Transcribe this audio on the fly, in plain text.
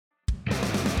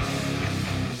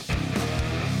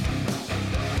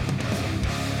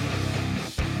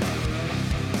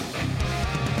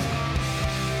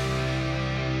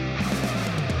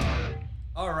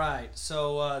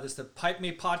so this is the Pipe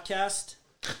Me podcast.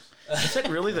 Is that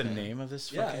really the name of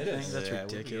this Yeah, fucking it thing? is. That's Yeah,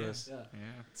 ridiculous. Yeah. Yeah.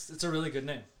 It's a really good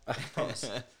name. I promise.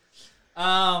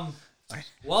 I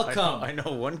Welcome.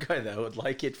 know one guy that would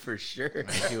like it for sure.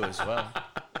 I do as well.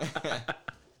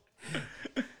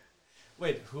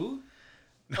 Wait, who?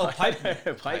 Oh, Pipe Me.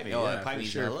 Pipe me, Oh, yeah, Pipe for Me,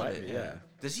 sure. I love Pipe it. me, yeah.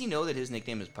 Does he know that his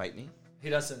nickname is Pipe Me? He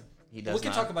doesn't. He does We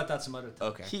can not? talk about that some other time.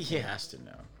 Okay. He has to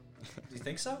know. Do you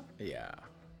think so? Yeah.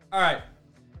 All right.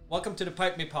 Welcome to the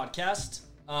Pipe Me podcast.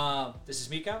 This is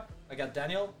Mika. I got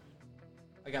Daniel.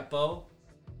 I got Bo.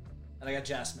 And I got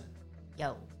Jasmine.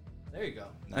 Yo. There you go.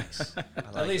 Nice. I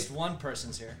At like least one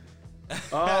person's here.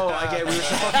 Oh, I get. We were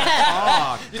supposed to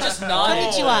talk. You just nodded.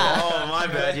 Konnichiwa. Oh, my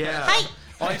bad. Yeah. Hi.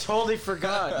 Oh, I totally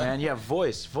forgot, man. Yeah,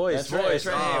 voice. That's right, voice. that's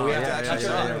right. Oh, We have to yeah, actually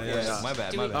yeah, say yeah, it. yeah. My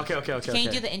bad, Do my we- bad. Okay. Can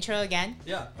you do the intro again?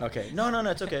 Yeah. Okay. No,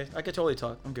 it's okay. I could totally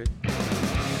talk. I'm good.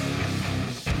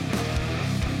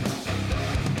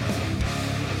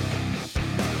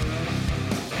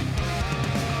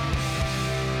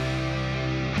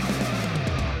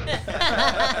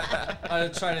 I'll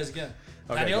try this again.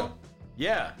 Okay, Daniel, go.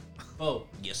 Yeah. Bo,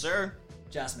 Yes, sir.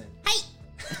 Jasmine.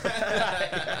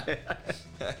 Hi.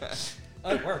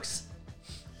 Oh, it works.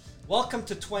 Welcome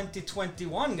to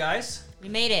 2021, guys. We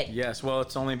made it. Yes. Well,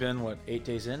 it's only been what 8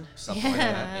 days in. Something like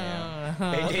that.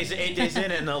 Yeah. 8 days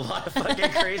in, and a lot of fucking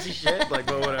crazy shit. Like,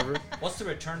 but whatever. What's the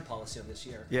return policy of this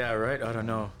year? Yeah. Right. I don't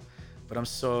know, but I'm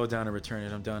so down to return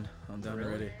it. I'm done. I'm done Really?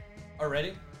 already.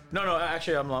 Already? No.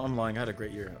 Actually, I'm lying. I had a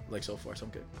great year, like so far, so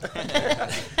I'm good.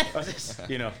 I was just,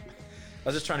 I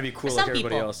was just trying to be cool For like some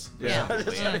everybody people. else. Yeah. I was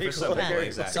just trying to be For cool some like people, everybody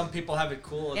exactly. else. Some people have it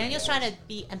cool. Daniel's trying to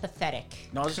be empathetic.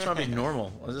 No, I was just trying to be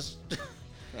normal. I was just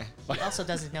He also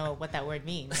doesn't know what that word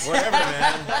means. whatever,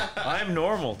 man. I'm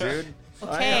normal, dude. I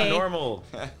Okay. am normal.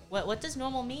 What does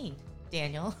normal mean,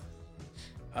 Daniel?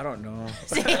 I don't know.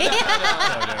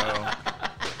 I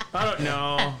I don't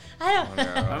know. don't.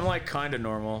 I'm like kind of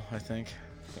normal, I think.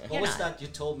 What You're was not. that you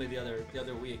told me the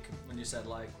other week when you said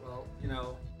like, well,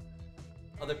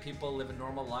 other people live a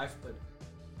normal life, but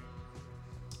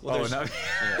Well, there's, no.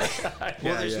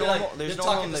 Well, there's yeah. normal. like, There's you're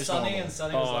normal. talking And to there's Sunny, normal. and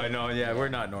Sunny was Oh, like, I know. Yeah, we're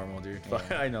not normal, dude.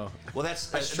 But I know. Well,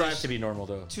 that's I strive there's to be normal,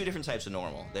 though. two different types of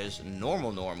normal. There's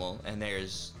normal, and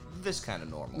there's this kind of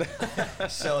normal.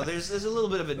 So there's a little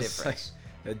bit of a It's like difference.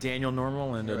 a Daniel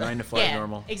normal and a 9 to 5 Yeah,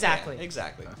 normal. exactly. Yeah,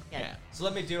 exactly. Yeah. Yeah. So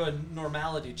let me do a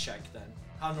normality check then.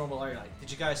 How normal are you? Like, did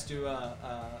you guys do a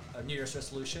New Year's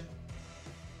resolution?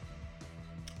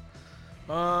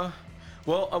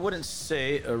 Well, I wouldn't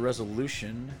say a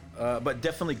resolution, but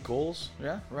definitely goals.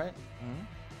 Yeah, right. Mm-hmm.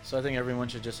 So I think everyone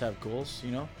should just have goals.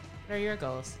 What are your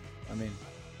goals? I mean,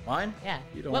 mine. Yeah.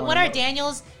 You don't What wanna are know.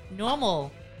 Daniel's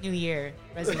normal New Year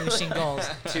resolution goals?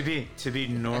 to be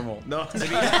normal. No.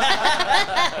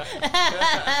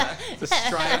 To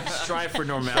strive for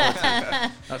normality.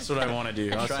 That's what I want to do.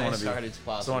 I just Try want as to hard be. as I just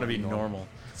possible want to to be be normal.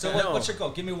 So No. what's your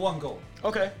goal? Give me one goal.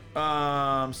 Okay.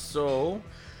 So.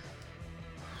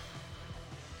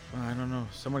 I don't know.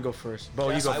 Someone go first. Bo,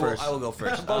 Yes, you go first. I will go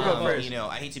first. Bo, go first.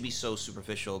 I hate to be so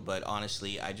superficial, but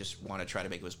honestly, I just want to try to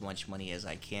make as much money as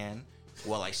I can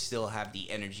while I still have the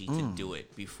energy to do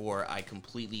it before I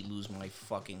completely lose my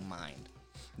fucking mind.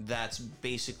 That's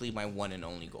basically my one and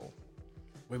only goal.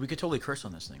 Wait, we could totally curse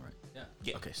on this thing, right? Yeah.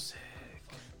 Yeah. Okay, sick.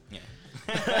 Yeah.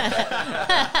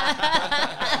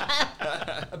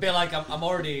 I'd be like, I'm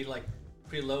already like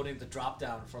preloading the drop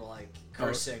down for like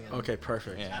cursing and Okay,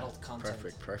 perfect. Yeah. adult content.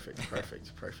 Perfect.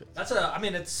 That's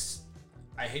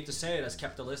I hate to say it, as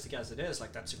capitalistic as it is,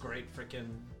 like that's a great freaking.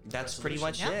 That's pretty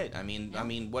resolution. much it. I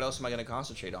mean, what else am I going to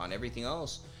concentrate on? Everything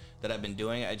else that I've been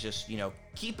doing, I just,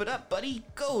 keep it up, buddy.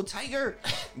 Go, Tiger.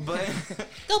 But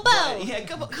Go Bo! yeah,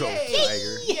 go, Go, yay,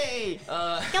 Tiger. Yay.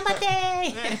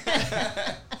 Gamate!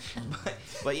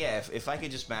 But yeah, if I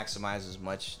could just maximize as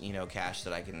much, cash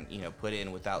that I can, put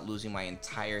in without losing my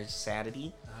entire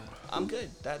sanity, I'm good.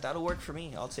 That'll work for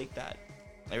me. I'll take that.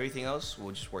 Everything else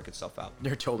will just work itself out.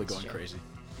 They're totally going crazy.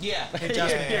 Yeah. Hey,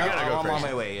 Jasmine, you're gonna go I'm on crazy.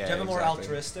 my way. Yeah. Do you have a more exactly.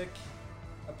 altruistic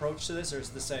approach to this, or is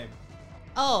it the same?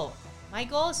 Oh, my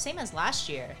goal is same as last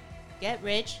year. Get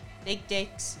rich, big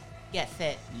dicks, get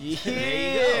fit. Yeah. There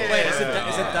you go. Wait, is it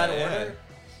that Yeah. order?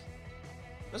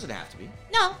 Doesn't have to be.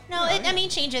 No, I mean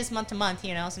changes month to month.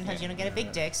 Sometimes you don't get a big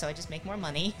Yeah. dick, so I just make more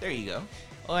money. There you go.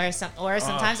 Or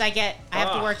sometimes I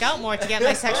have to Oh. work out more to get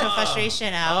my sexual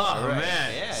frustration out. Oh,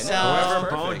 man. Yeah. So- Whoever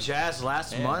Perfect. boned Jazz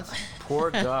last month, Poor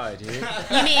guy, dude.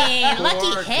 You mean Poor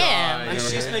lucky guy. him? And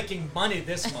she's making money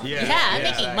this month. Yeah.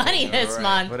 Yeah, making money this right.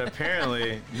 month. But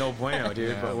apparently, no bueno, dude.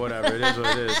 Yeah. But whatever, it is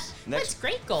what it is. That's Next,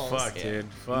 great goals. Fuck, yeah. dude.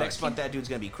 Fuck. next month, that dude's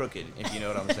gonna be crooked, if you know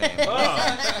what I'm saying.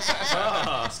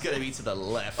 Oh. It's gonna be to the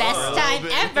left. Best a little time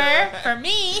bit. ever for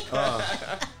me.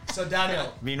 So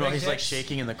Daniel. Meanwhile, big he's like dicks?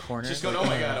 shaking in the corner. Just going, oh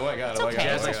my god, oh my god, It's oh my okay. god.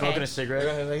 Jazz oh like my smoking god. a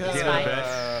cigarette. Like, It's Get fine. out of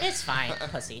bed. It's fine,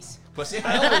 pussies. Pussy.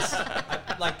 I always,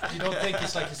 like, you don't think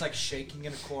he's like shaking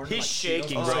in a corner? He's like,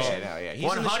 shaking, Oh, bro. yeah, no, yeah.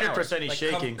 He's in the shower. 100% he's like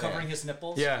shaking. covering his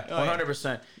nipples. Yeah, Oh, yeah.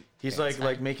 100%. He's Yeah,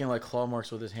 like making like claw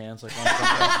marks with his hands, like on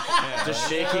something. Just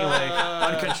shaking like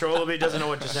uncontrollably. Doesn't know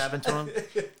what just happened to him.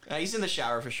 He's in the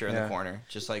shower for sure in Yeah. the corner,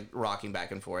 just like rocking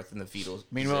back and forth in the fetal.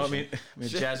 Meanwhile,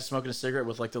 position. Jazz is smoking a cigarette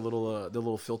with like the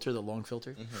little filter, the long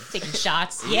filter. Taking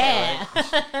shots. Yeah.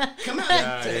 come on,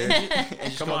 Yeah,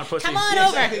 dude. Come on, pussy. Come on Yeah,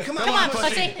 over. exactly. Come on,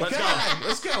 pussy. Let's Come go. on,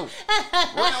 let's go.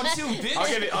 Round 2, bitch.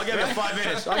 I'll give you 5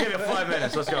 minutes. I'll give you 5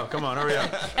 minutes. Let's go. Come on, hurry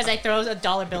up. As I throw a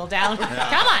dollar bill down.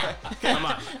 Come on. Come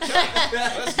on.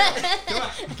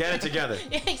 Get it together.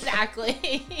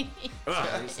 Exactly. Ugh.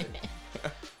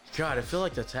 God, I feel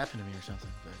like that's happened to me or something.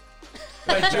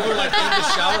 Like you were like in the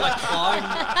shower, like clawing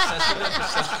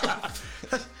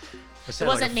sensitive. It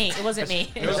wasn't me. It wasn't me.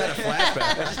 It was had a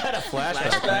flashback. I just had a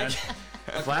flashback, man.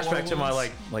 Flashback. Flashback to my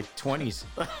like 20s.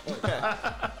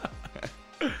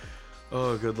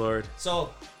 Oh, good lord. So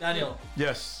Daniel,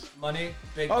 Yes. money,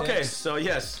 big Okay, dicks. so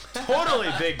yes, totally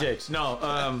big dicks.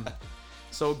 No,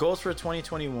 so goals for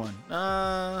 2021.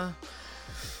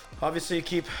 Obviously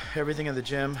keep everything in the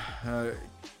gym,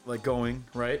 like going,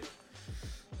 right?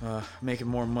 Making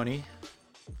more money,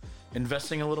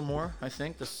 investing a little more. I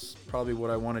think that's probably what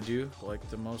I want to do. Like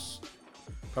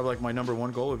probably like my number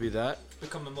one goal would be that.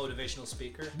 Become a motivational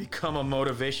speaker. Become a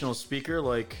motivational speaker.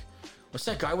 Like, what's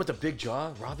that guy with the big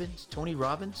jaw? Tony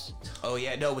Robbins? Oh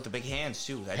yeah, no, with the big hands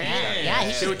too. That Hands. Yeah,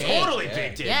 he's Dude, big. totally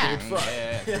big dick, Yeah. dude. Fuck.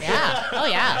 Yeah. Oh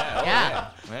yeah. Yeah.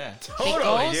 Yeah. Totally,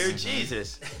 goals? dude.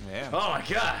 Jesus. Yeah. Oh my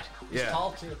god. He's Yeah.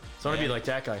 tall too. So I want to be like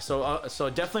that guy. So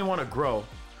definitely want to grow.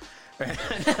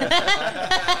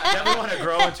 Definitely want to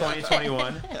grow in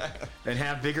 2021 and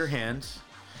have bigger hands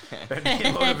and be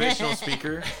a motivational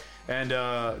speaker. And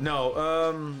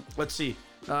let's see.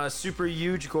 Super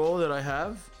huge goal that I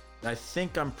have. I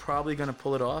think I'm probably gonna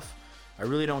pull it off. I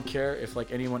really don't care if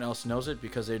like anyone else knows it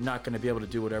because they're not gonna be able to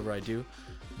do whatever I do.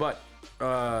 But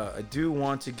I do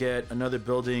want to get another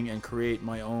building and create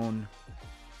my own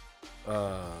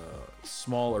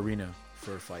small arena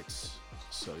for fights.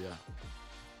 So yeah.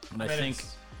 And I mean, think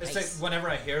it's Nice. like whenever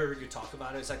I hear you talk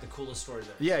about it, it's like the coolest story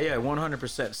there. yeah,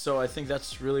 100%. So I think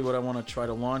that's really what I want to try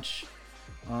to launch.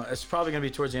 It's probably going to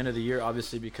be towards the end of the year,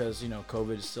 obviously, because,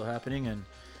 COVID is still happening and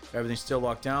everything's still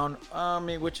locked down,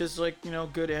 which is like,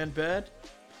 good and bad.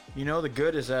 The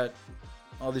good is that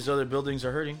all these other buildings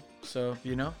are hurting. So,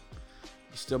 you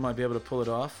still might be able to pull it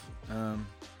off.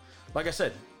 Like I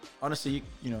said, honestly,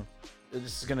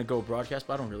 this is going to go broadcast,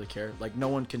 but I don't really care. Like, no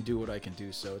one can do what I can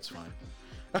do, so it's fine.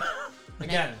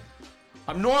 Again,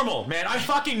 I'm normal, man. I'm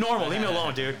fucking normal. Leave me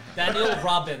alone, dude. Daniel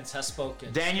Robbins has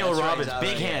spoken. Daniel That's right, Robbins, exactly.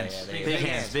 big Yeah, hands, yeah, big big hands,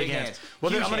 hands, big big hands. hands.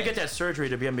 Well, Huge I'm gonna get hands. that surgery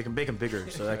to make them bigger,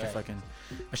 so that I Right.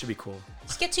 that should be cool.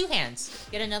 Just get 2 hands.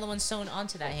 Get another one sewn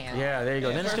onto that hand. Yeah, there you go.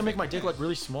 Yeah, Then it's gonna make my dick look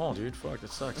really small, dude. Fuck,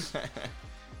 that sucks.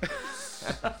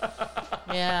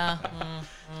 Yeah.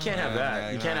 Can't have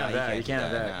that. You can't have that. You can't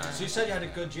have that. So you said you had a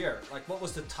good year. Like, what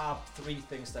was the top 3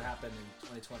 things that happened in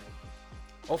 2020?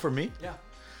 Oh, for me? Yeah,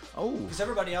 Oh, because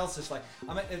everybody else is like,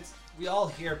 we all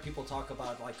hear people talk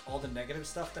about like all the negative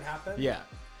stuff that happened. yeah.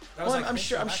 I was, Well, like, I'm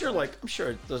thinking sure. back, I'm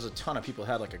sure there's a ton of people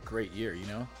had like a great year,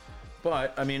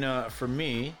 But I mean, for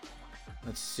me,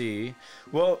 let's see.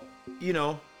 Well,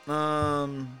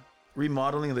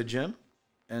 remodeling the gym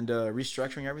and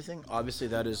restructuring everything. Obviously,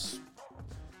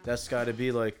 that's got to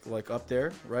be like up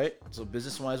there, right? So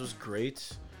business-wise was great.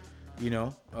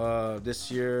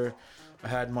 This year I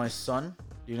had my son.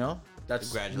 That's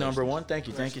Congratulations. number one. Thank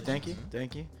you.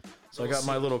 So I got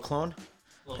my little clone.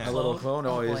 Little My little clone.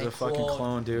 clone. Oh, he's boy. a fucking Clone.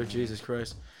 clone, dude. Jesus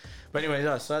Christ. But anyway,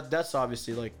 yeah, so that's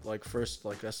obviously like first,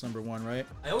 like that's number one, right?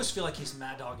 I always feel like he's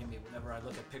mad dogging me whenever I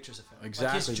look at pictures of him.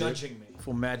 Exactly. Like he's dude. judging me.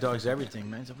 Full Mad Dog's everything,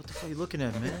 man. He's like, what the fuck are you looking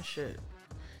at, man? Shit.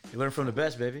 You learn from the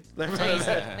best, baby. Learn from That's why the he's,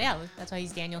 best. yeah, that's why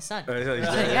he's Daniel's son.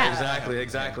 Yeah,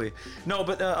 exactly. No,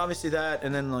 but obviously that,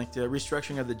 and then like the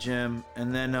restructuring of the gym,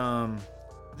 and then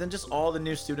just all the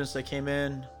new students that came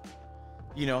in.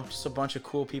 Just a bunch of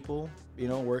cool people,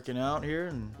 working out here,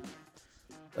 and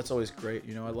that's always great.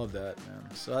 I love that, man.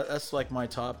 So that's like my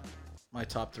top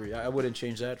 3. I wouldn't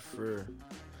change that for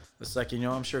a second.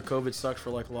 I'm sure COVID sucked for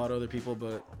like a lot of other people,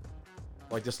 but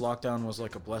like this lockdown was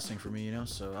like a blessing for me, you know.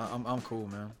 So I'm cool,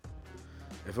 man.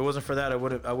 If it wasn't for that, I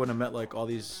wouldn't have met like all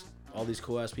these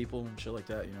cool ass people and shit like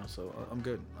that, you know. So I'm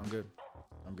good.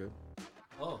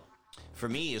 Oh. For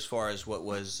me, as far as what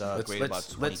was great about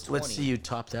 2020, let's see you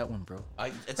top that one, bro.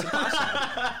 It's impossible.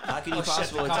 How can you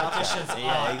possibly top that?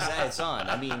 Yeah, exactly. It's on.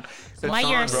 I mean, My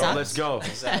year bro. sucks. Let's go.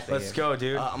 exactly. Let's go,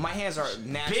 dude. My hands are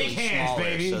naturally Big hands, smaller,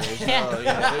 baby. so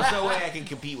there's no way I can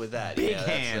compete with that. Big that's,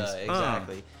 hands.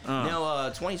 Exactly. No,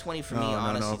 2020 for me,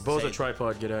 honestly. No. Bo's a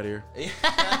tripod. Get out of here.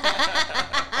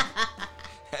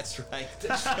 That's right.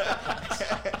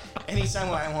 Anytime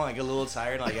when I'm like a little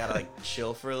tired, I gotta like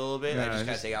chill for a little bit. I just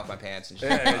gotta take off my pants and shit.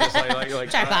 Yeah, just like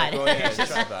Tripod. Go ahead,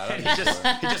 tripod. he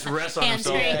just rests on Hands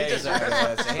himself. free. Yeah,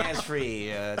 exactly. It's hands free.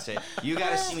 That's it. You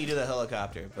gotta see me do the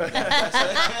helicopter, but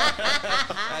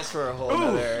that's for a whole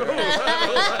other.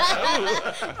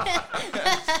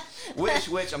 Which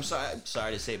I'm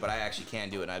sorry to say, but I actually can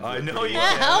do it. And I do it know pretty you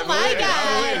well. can. Oh my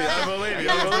God. I believe you.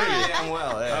 Damn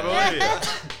well. Yeah. I believe you.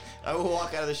 I will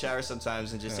walk out of the shower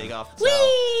sometimes and just take off the Whee! towel.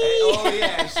 Oh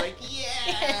yeah, it's like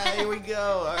here we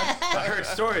go. All right. I heard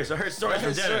stories from Dennis. I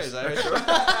heard stories.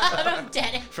 From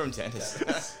Dennis. From Dennis.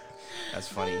 That's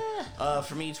funny.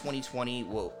 For me, 2020,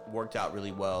 what worked out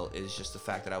really well is just the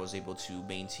fact that I was able to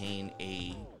maintain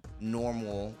a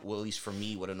normal, well, at least for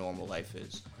me, what a normal life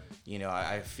is. You know,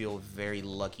 I feel very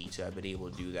lucky to have been able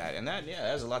to do that. And that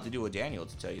has a lot to do with Daniel,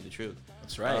 to tell you the truth.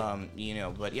 That's right. You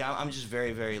know, but yeah, I'm just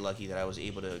very, very lucky that I was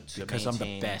able to Because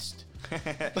maintain. I'm the best.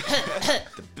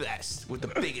 The best. With the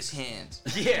biggest hands.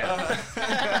 Yeah.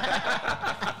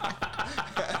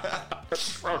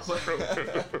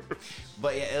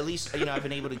 But yeah, at least, you know, I've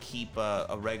been able to keep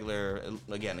a regular,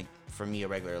 again, for me, a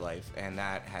regular life. And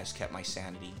that has kept my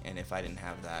sanity. And if I didn't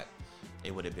have that,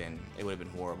 it would have been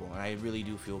horrible. And I really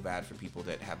do feel bad for people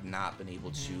that have not been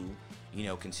able to, you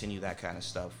know, continue that kind of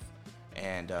stuff.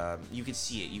 And you can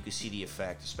see it. You can see the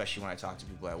effect, especially when I talk to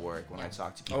people at work. When I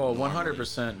talk to people, Oh, normally,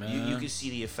 100%, man. You can see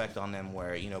the effect on them,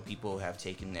 where you know people have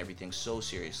taken everything so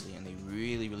seriously, and they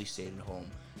really, really stayed at home,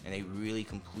 and they really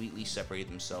completely separated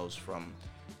themselves from,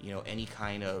 you know, any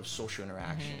kind of social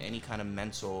interaction, any kind of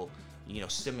mental, you know,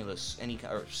 stimulus,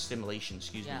 stimulation.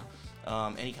 Excuse me.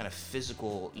 Any kind of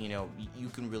physical, you know, you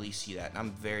can really see that. And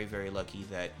I'm very, very lucky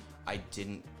that I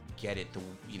didn't get it,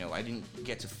 I didn't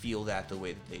get to feel that the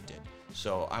way that they did.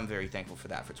 So I'm very thankful for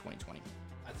that for 2020.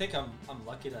 I think I'm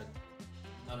lucky that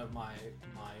none of my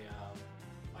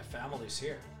family's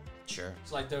here. Sure.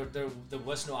 It's like there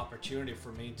was no opportunity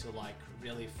for me to like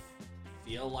really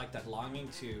feel like that longing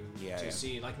to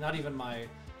see, like, not even my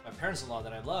parents-in-law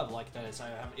that I love, like that is I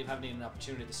haven't even an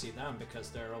opportunity to see them because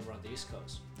they're over on the East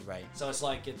Coast. Right. So it's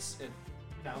like you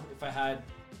know, if I had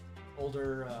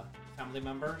older family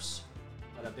members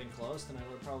that have been close, then I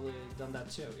would have probably done that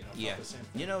too. You know, Yeah. the same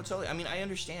thing. You know, totally. I mean, I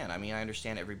understand. I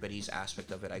understand everybody's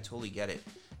aspect of it. I totally get it.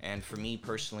 And for me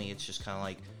personally, it's just kind of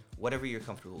like whatever you're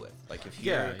comfortable with. Like if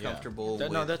you're comfortable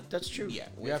with... No, that's true. Yeah.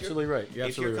 You're absolutely right.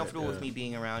 If you're comfortable with me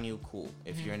being around you, cool.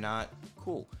 If you're not,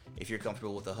 cool. If you're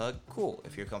comfortable with a hug, cool.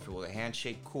 If you're comfortable with a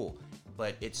handshake, cool.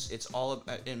 But it's all,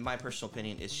 in my personal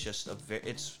opinion, it's just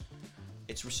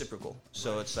it's reciprocal.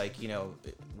 So it's like, you know,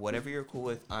 whatever you're cool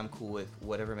with, I'm cool with.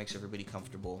 Whatever makes everybody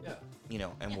comfortable, you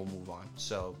know, and we'll move on.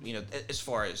 So, you know, as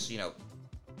far as, you know,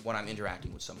 when I'm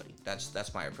interacting with somebody,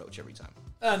 that's my approach every time.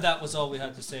 And that was all we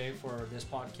had to say for this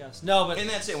podcast. No, but And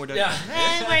that's it. We're done. yeah.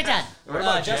 And we're done. What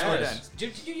about Jazz? Jazz? We're done.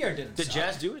 Did your year didn't Did suck.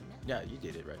 Jazz do it? Yeah, you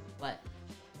did it right. What?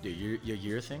 Dude, your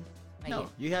year thing? My No, year.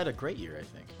 you had a great year, I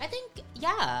think. I think,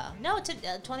 yeah. No,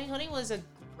 2020 was a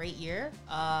great year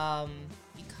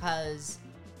because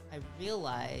I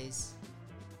realized,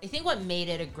 I think what made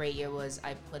it a great year was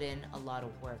I put in a lot of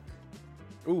work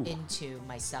Ooh, into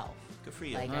myself. Good for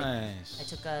you. Like nice. I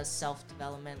took a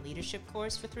self-development leadership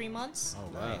course for 3 months,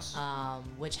 Oh, wow. Nice.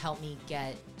 which helped me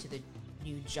get to the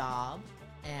new job,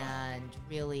 and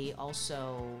really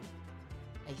also,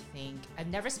 I think I've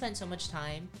never spent so much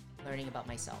time learning about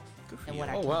myself Good for and you. what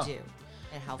I Oh, can wow. do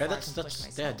and how Yeah, far I can push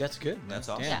myself. that's good. Man. That's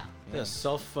awesome. Damn. Yeah. Yeah,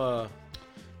 self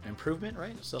improvement,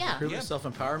 right? Self improvement, Yeah. self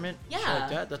empowerment. Shit Yeah. like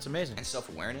that. That's amazing. And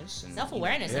self-awareness. And,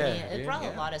 Self-awareness. Yeah, I mean, it yeah, brought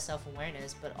yeah. a lot of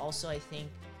self-awareness, but also I think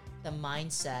the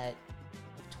mindset of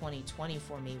 2020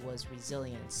 for me was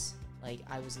resilience. Like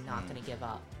I was not going to give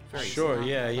up. I was Sure, not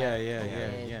yeah, gonna yeah, let yeah,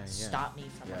 COVID yeah. Stop me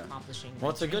from Yeah. accomplishing. Well, my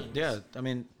it's a good. Yeah, dreams. I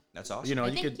mean, That's awesome. you know, I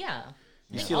you think could. yeah.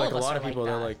 You think see, all like of a us lot are of people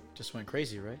that that. like just went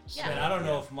crazy, right? Yeah. Man, I don't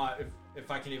know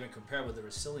if I can even compare with the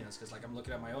resilience, because like I'm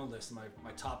looking at my own list, and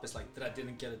my top is like that I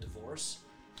didn't get a divorce.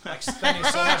 Like spending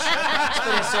so much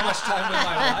time with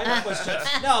my wife was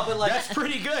just no, but like That's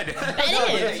pretty good.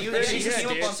 It is. You she's came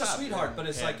up on a top. sweetheart, but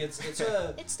it's like it's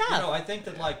a It's you tough. know, I think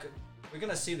that like we're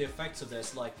gonna see the effects of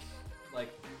this, like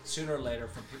sooner or later,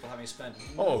 from people having spent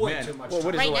Oh way man, too much well,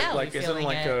 what time. is Right it now, like? you're Isn't it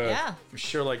feeling like it, yeah. I'm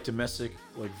sure like domestic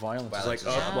like violence is like Violence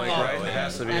up, is like up. right? Oh, It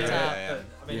has to be. That's right? up.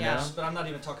 But, I mean, You yeah, know? but I'm not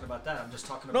even talking about that. I'm just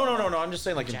talking No, about. no. I'm just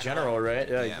saying like in general, right?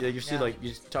 Yeah, Yeah. you see Yeah. like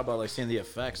you talk about like seeing the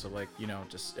effects of like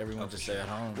just everyone for just sure. stay at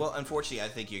home. Well, unfortunately, I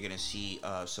think you're gonna see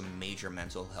some major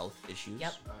mental health issues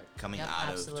Yep. coming Yep, out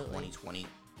absolutely. of 2020,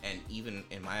 and even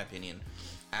in my opinion,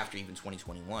 after even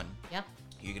 2021, Yep.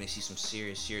 you're gonna see some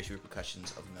serious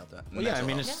repercussions of mental. Well, yeah, I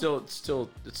mean health.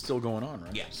 it's still going on,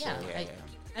 right? Yeah. Yeah,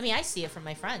 I mean, I see it from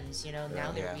my friends. You know,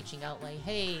 now they're Yeah. reaching out like,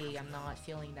 "Hey, I'm not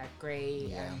feeling that great."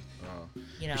 Yeah. And, Oh.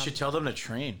 you know, You should tell them to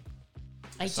train.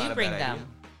 I It's do not a bring bad them.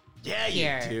 Yeah,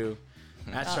 Here. you do.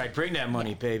 That's right. Bring that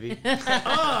money, baby.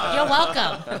 You're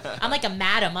welcome. I'm like a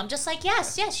madam. I'm just like,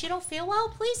 yes, you don't feel well,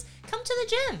 please come to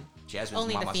the gym. Jasmine's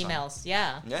Only the mama son. females,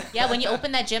 yeah. Yeah. Yeah, when you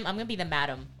open that gym, I'm gonna be the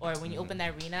madam, or when you open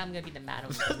that arena, I'm gonna be the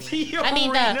madam. The I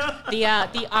mean arena?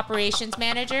 the operations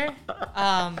manager.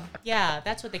 Yeah,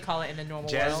 that's what they call it in the normal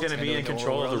Jazz is world. gonna be in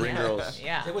control of the ring yeah. girls.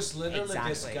 Yeah. There was literally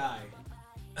this Exactly.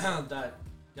 guy that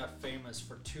got famous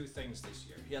for two things this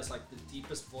year. He has like the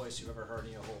deepest voice you've ever heard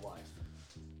in your whole life.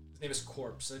 His name is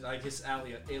Corpse. Like his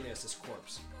alias is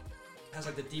Corpse. Has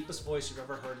like the deepest voice you've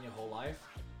ever heard in your whole life.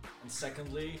 And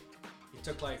secondly, he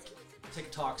took like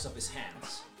TikToks of his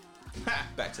hands.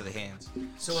 Back to the hands.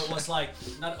 So it was like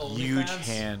not only Huge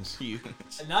fans,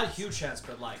 hands. and not huge hands,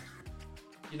 but like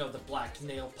the black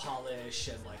nail polish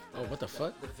and like Oh, what the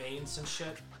fuck? the veins and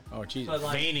shit. Oh, jeez. But,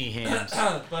 like- Veiny hands.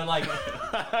 But like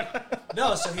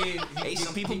no, so he Hey,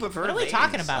 some people prefer. What are we veins.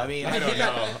 talking about? I mean, I don't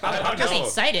know. I'm just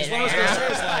excited. What I was gonna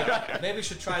say is like maybe we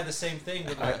should try the same thing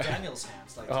with like Daniel's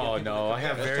hands. Like, to get Oh people no, to I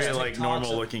have compare very their like TikToks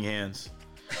normal of- looking hands.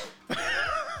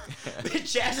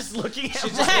 Jazz is looking at me.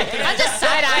 I'm just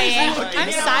side eyeing.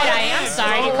 I'm side eyeing. I'm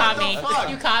sorry, you caught me. fuck?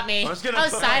 You caught me. I was gonna I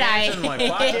was put my side hands in my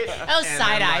eyeing. pocket, That was and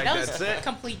side I'm eye. like, That was that's it.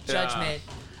 complete Yeah. judgment.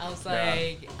 I was Yeah.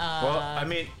 like, Well, I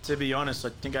mean, to be honest, I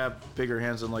think I have bigger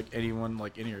hands than like anyone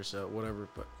like in here, so whatever.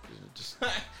 But just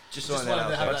just throwing that wanted out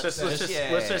to have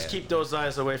there. let's just keep those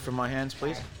eyes away from my hands,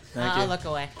 please. Thank you. I'll look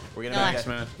away. We're gonna No, make Thanks, that,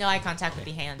 man. No eye contact with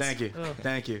the hands. Thank you. Ugh.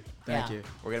 Thank you. Thank Yeah. you.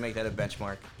 we're gonna make that a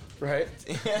benchmark. Right?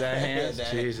 That hands.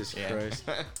 That- Jesus yeah. Christ.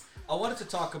 I wanted to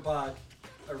talk about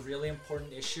a really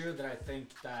important issue that I think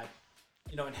that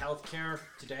in healthcare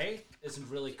today isn't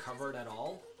really covered at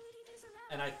all.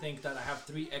 And I think that I have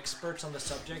 3 experts on the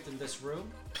subject in this room.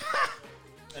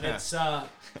 And it's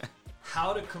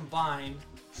how to combine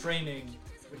training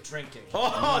with drinking.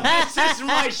 Oh, this is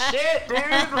my shit, dude.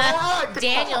 Fuck.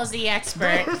 Daniel's the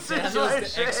expert. This is Daniel's my the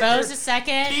shit. expert. Rose the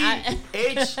second.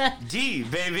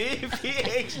 PhD, baby.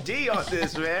 PhD on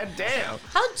this, man. Damn.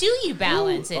 How do you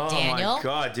balance it, Oh Daniel? my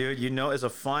god, dude! There's a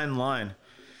fine line.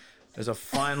 There's a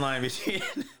fine line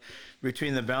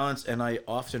between the balance, and I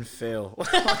often fail.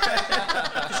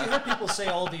 Because you hear people say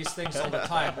all these things all the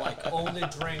time, like only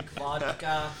drink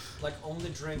vodka, like only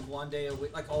drink one day a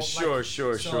week, like all. Sure. like,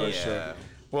 so- Yeah.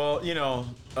 Well,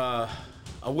 I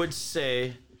would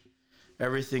say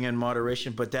everything in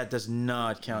moderation, but that does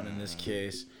not count in this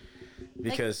case.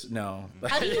 Because no.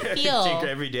 How do you I feel? drink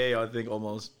every day, I think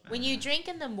almost. When you drink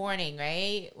in the morning,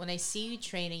 right? When I see you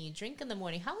training, you drink in the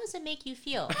morning. How does it make you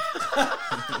feel?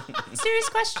 Serious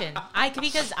question.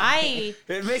 Because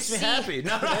It makes me See- happy.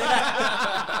 No,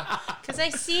 because I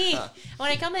see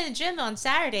when I come in the gym on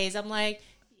Saturdays, I'm like,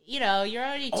 you're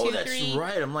already 2, oh, that's 3.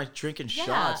 right. I'm like drinking Yeah,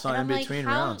 shots and on I'm in like, between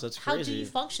how, rounds. That's How crazy. do you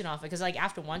function off it? Because like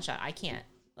after one shot, I can't.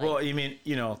 Like, Well, you mean,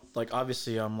 like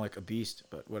obviously I'm like a beast,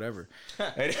 but whatever.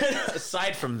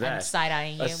 Aside from that, I'm side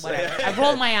eyeing you. Aside- Whatever. I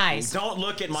rolled my eyes. don't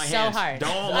look at my So hands. hard.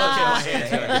 Don't look at my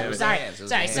hands. It was the Sorry, hands, it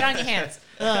was sorry. the Sit on your hands.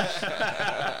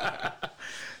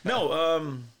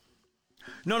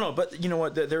 No, but you know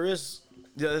what? There is,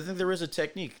 I think there is a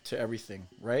technique to everything,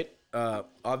 right?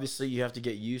 Obviously, you have to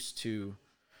get used to,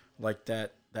 like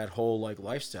that whole like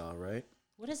lifestyle, right?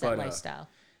 What is that But, lifestyle?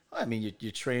 I mean,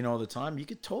 you train all the time. You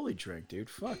could totally drink, dude.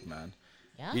 Fuck, man.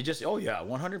 Yeah. You just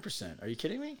 100%. Are you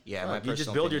kidding me? Yeah, Fuck, my you just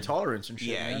personal build your opinion. tolerance and shit.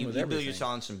 Yeah, man, you with build your everything.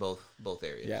 tolerance in both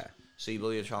areas. Yeah. So you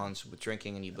build your tolerance with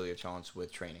drinking, and you build your tolerance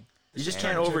with training. You just And-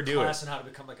 can't Turn to a overdo class it. on how to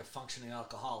become like a functioning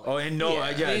alcoholic. Oh, and no, Yeah.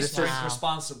 yeah, Please this drink Wow.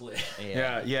 responsibly.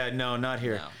 yeah, no, not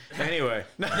here. No. Anyway,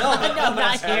 No, but No,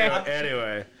 not here.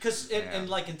 anyway. Because in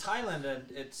Thailand,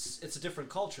 it's a different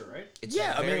culture, right? It's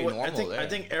Yeah, I very mean, normal I there.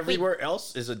 think everywhere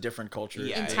else is a different culture.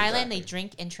 Yeah, In exactly. Thailand, they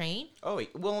drink and train. Oh,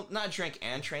 wait, well, not drink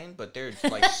and train, but they're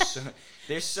like,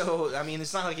 they're so. I mean,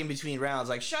 it's not like in between rounds,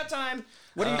 like shot time.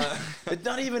 What do you? It's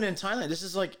not even in Thailand. This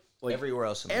is like Everywhere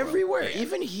else in the world. everywhere, Yeah.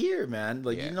 even here, man.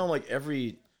 Like Yeah. like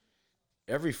every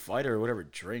every fighter or whatever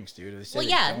drinks, dude. They say Well,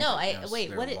 they yeah, don't, no. but, Wait.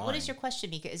 they're What lying. is your question,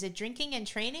 Mika? Is it drinking and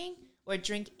training or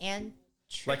drink and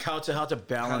like how to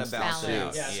balance balance the it two?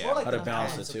 out. Yeah, it's Yeah. more like How to the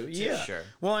balance the balance of two? the Yeah, Sure.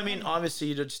 Well, I mean, obviously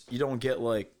you don't get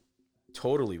like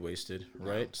totally wasted,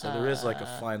 right? So there is like a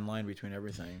fine line between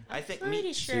everything. I think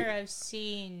Pretty sure I've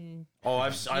seen. Oh,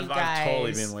 I've totally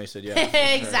guys. been wasted. Yeah,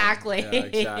 Exactly. Yeah,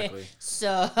 exactly.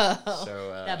 So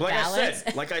the Like balance.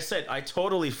 I said, I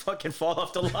totally fucking fall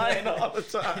off the line all the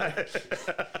time.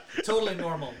 Totally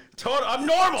normal. I'm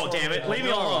normal, Totally damn it. Leave me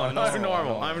normal. alone. I'm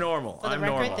normal. I'm normal. For the I'm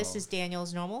record, normal. this is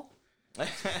Daniel's normal.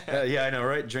 Yeah, I know,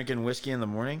 right? Drinking whiskey in the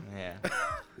morning.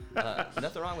 Yeah.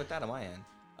 Nothing wrong with that on my end.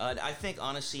 I think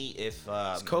honestly, if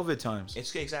It's COVID times.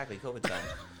 it's exactly COVID time.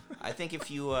 I think if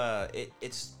you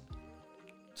it's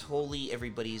totally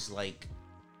everybody's like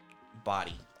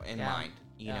body and Yeah. mind.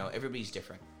 You Yeah. know, everybody's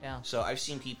different. Yeah. So I've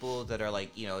seen people that are like,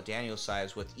 you know, Daniel's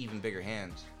size with even bigger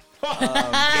hands.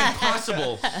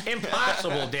 Impossible.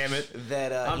 Impossible, damn it.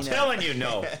 That I'm you know, telling you,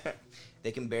 no.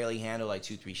 they can barely handle like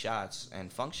 2-3 shots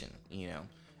and function, you know.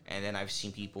 And then I've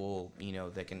seen people, you know,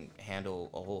 that can handle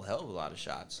a whole hell of a lot of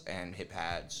shots and hit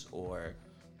pads, or,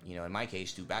 you know, in my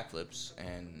case, do backflips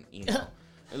and, you know,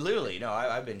 literally, no,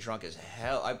 I've been drunk as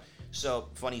hell. So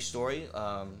funny story,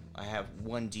 I have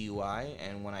one DUI,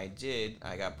 and when I did,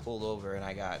 I got pulled over and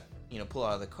I got, you know, pulled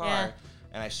out of the car. Yeah.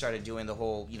 And I started doing the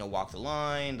whole, you know, walk the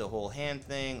line, the whole hand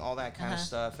thing, all that kind of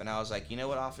stuff. And I was like, you know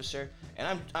what, officer?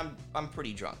 And I'm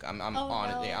pretty drunk. I'm Oh, on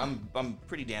no. it. Yeah, I'm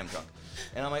pretty damn drunk.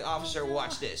 And I'm like, officer,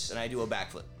 watch this. And I do a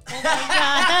backflip. Oh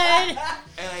my god.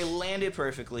 And I landed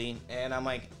perfectly. And I'm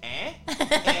like, eh?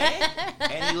 Eh?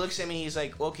 And he looks at me. He's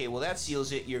like, okay, well that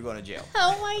seals it. You're going to jail.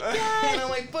 Oh my And god. I'm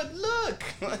like, but look,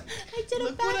 I did a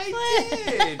look what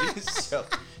backflip. I did. So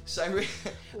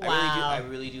Wow. I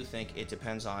really do think it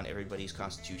depends on everybody's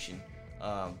constitution,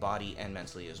 body and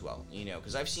mentally as well. You know,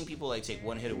 because I've seen people like take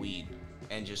one hit of weed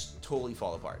and just totally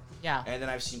fall apart. Yeah. And then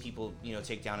I've seen people, you know,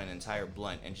 take down an entire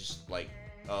blunt and just like,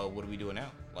 what are we doing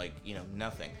now? Like, you know,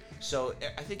 nothing. So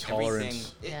I think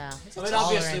Tolerance. everything. Yeah. It's a I mean,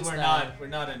 obviously tolerance, we're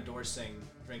not endorsing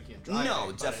drinking and driving. No,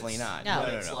 but definitely it's- not. No.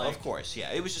 No, It's no. like- Of course,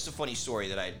 yeah. It was just a funny story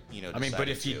that I, you know. I mean, but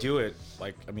decided if you to. do it,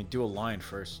 like, I mean, do a line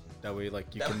first. That way,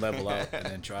 like, you can level out and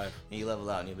then drive. You level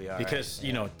out and you'll be alright. Because, yeah.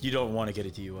 you know, you don't want to get a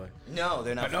DUI. No,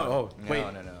 they're not. No, fun. oh, wait.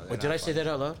 No. Wait, did I say that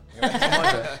out loud?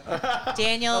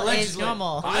 Daniel is Allegedly.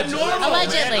 normal. I'm normal.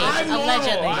 Allegedly. Man. I'm normal.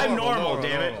 Allegedly. I'm normal,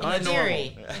 damn it. In I'm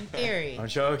theory. normal. In theory.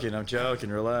 I'm joking.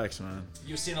 Relax, man.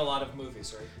 You've seen a lot of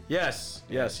movies, right? Yes.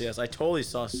 I totally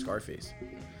saw Scarface.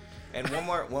 And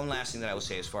one last thing that I will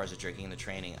say as far as the drinking and the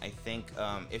training, I think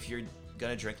if you're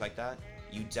gonna drink like that,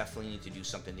 you definitely need to do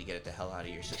something to get it the hell out of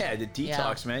your system. Yeah, the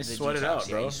detox, man. The Sweat it detox, out,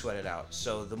 yeah, bro. you sweat it out.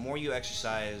 So the more you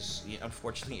exercise,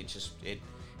 unfortunately,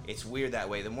 it's weird that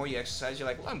way. The more you exercise, you're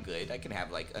like, well, I'm good. I can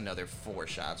have like another 4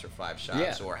 shots or 5 shots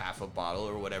Yeah. or half a bottle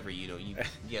or whatever you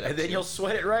get. And up then to. you'll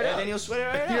sweat it right And out. then you'll sweat it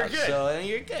right You're out. good. So then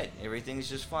you're good. Everything's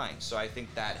just fine. So I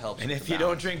think that helps. And with if the you don't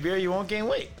balance. drink beer, you won't gain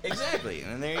weight. Exactly.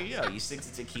 And then there you go. You stick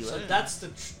to tequila. So that's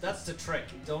the trick.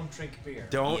 Don't drink beer.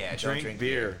 Don't Yeah, drink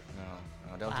beer.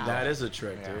 No, don't do Wow. that. That is a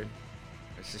trick, Yeah. dude.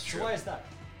 This is So true. why is that?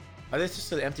 I think it's just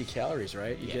the empty calories,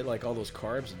 right? You Yeah. get like all those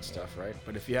carbs and stuff, right?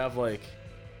 But if you have like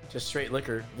just straight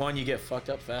liquor, one, you get fucked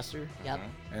up faster, Yep.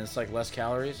 and it's like less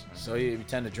calories, so you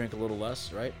tend to drink a little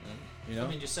less, right? You know, I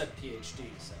mean, you said PhD,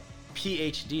 so.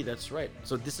 PhD. That's right.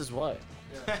 So this is why.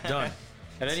 Yeah. Done.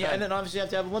 And then obviously you have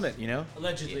to have a limit, you know.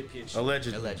 Allegedly PhD.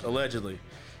 Allegedly.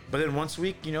 But then once a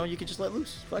week, you know, you can just let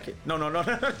loose. Fuck it. No,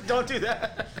 don't do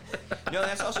that. No,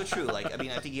 that's also true. Like, I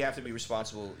mean, I think you have to be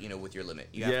responsible, with your limit.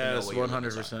 You have to know Yes, what your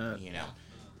limits are, 100%.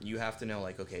 You have to know,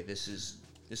 like, okay, this is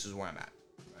where I'm at.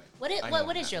 I know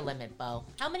What is that. your limit, Bo?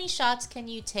 How many shots can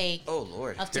you take Oh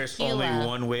Lord, of There's tequila? only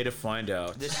one way to find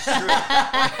out. this is true.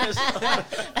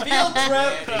 Field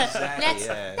trip. Exactly.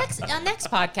 yeah. Next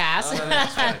podcast.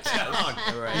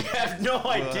 Right. I have no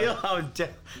idea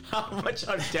how much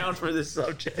I'm down for this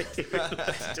subject.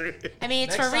 Let's do it. I mean,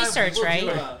 it's Next for time research, we'll right?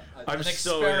 do I'm an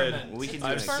so in. experiment. We can do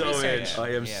I'm an for so in. research. I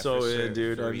am Yeah, so for in, sure,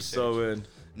 dude. for I'm so research. in.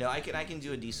 No, I can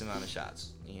do a decent amount of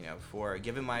shots. For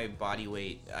given my body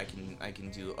weight, I can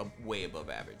do a way above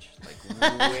average, like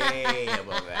way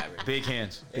above average. Big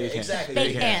hands. Exactly.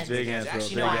 Big hands. Big hands, bro.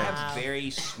 Actually, Big no, I hands. have very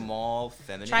small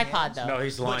feminine Tripod, hands. though. No,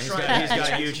 he's lying. He's But got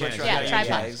tri- huge But hands. Yeah, He's got huge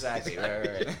tripod. hands. Exactly.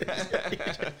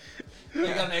 Right. You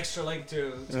got an extra leg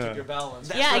to keep your balance.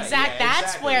 That's Yeah, right, exact. yeah, That's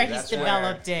exactly. where he's That's where-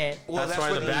 developed it. Well, That's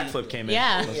why what the he- backflip came in.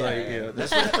 Yeah. It's Yeah, like, yeah. that's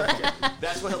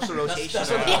That's what helps the rotation.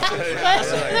 that's what out. helps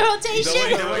Yeah, the rotation.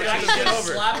 the way I can get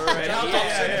over. Slap Right. down Yeah,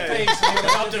 certain things. And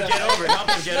you're Help them get over. Help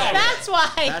them get over. That's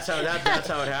why. That's how it happened. That's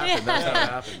how it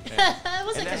happened. It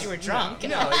wasn't because you were drunk.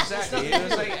 No, exactly. It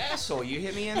was like, asshole, you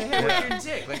hit me in the head with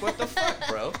your dick. Like, what the fuck,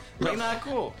 bro? Like, not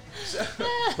cool. So,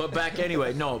 But back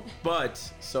anyway, no. But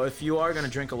so if you are gonna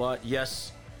drink a lot,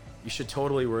 yes, you should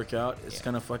totally work out. It's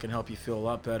gonna fucking help you feel a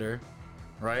lot better,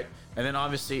 right? And then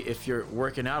obviously, if you're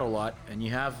working out a lot and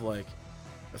you have like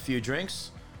a few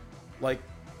drinks, like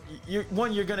you're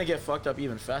gonna get fucked up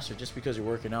even faster just because you're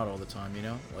working out all the time. You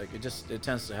know, like it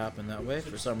tends to happen that way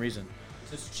for some reason.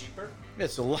 Is this cheaper?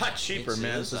 It's a lot cheaper,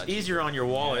 man. It's It's easier on your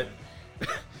wallet.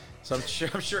 So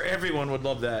I'm sure everyone would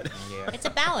love that. yeah. It's a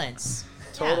balance.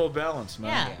 Total balance,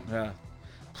 man. Yeah. Yeah.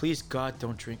 Please, God,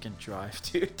 don't drink and drive,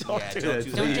 dude. Don't Yeah, do don't that.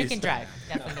 do Don't Please. drink and drive.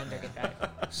 Definitely don't drink and drive.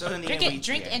 So in the Drink end, it.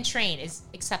 Drink and train is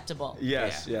acceptable.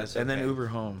 Yes, Yeah, yes. that's And then okay. Uber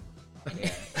home.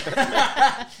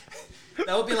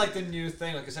 That would be like the new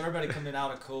thing, like, because everybody coming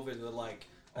out of COVID with like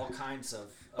all kinds of.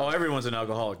 Oh, everyone's an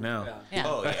alcoholic now. Yeah. Yeah.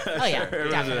 Oh yeah. Oh yeah.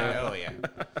 Everyone's Definitely. Oh yeah.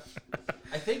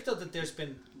 I think though that there's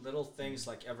been little things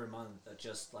like every month that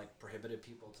just like prohibited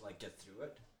people to like get through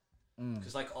it,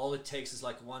 because like all it takes is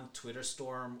like one Twitter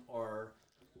storm or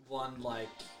one like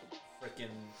freaking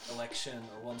election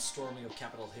or one storming of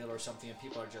Capitol Hill or something, and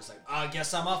people are just like, I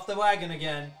guess I'm off the wagon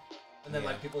again, and then Yeah.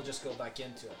 like people just go back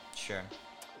into it. Sure.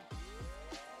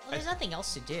 Well, there's nothing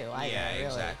else to do. Either, Yeah, really.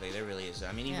 exactly. There really is.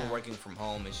 I mean, even Yeah. working from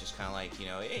home is just kind of like,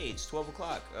 hey, it's 12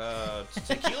 o'clock. It's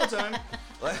tequila time.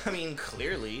 Well, I mean,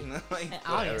 clearly, like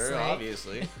whatever,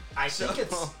 obviously. I think So-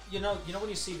 it's you know when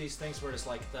you see these things where it's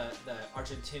like the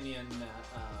Argentinian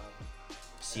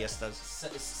Siestas.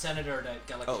 senator that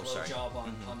got like Oh, a sorry. blowjob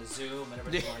on the Zoom and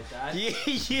everything like that. Yeah.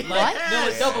 Like,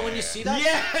 Yes. no, but when you see that,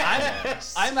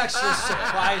 Yes. I'm actually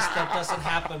surprised that doesn't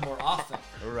happen more often.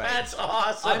 Right. That's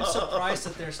awesome. I'm surprised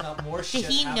that there's not more shit.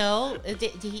 Did he happen- know?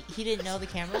 Did he didn't know the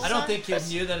camera was I don't on? think he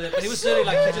knew that, but he was literally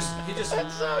like he just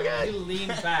so good. he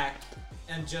leaned back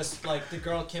and just like the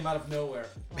girl came out of nowhere,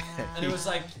 and it was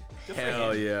like good for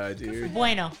Hell him. yeah, dude.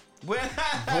 Bueno. Bueno,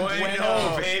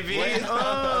 baby. Bueno.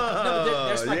 Oh, No, but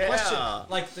there's my yeah. question.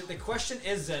 Like the question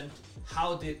isn't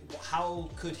how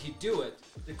could he do it?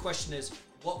 The question is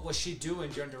what was she doing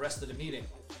during the rest of the meeting?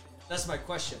 That's my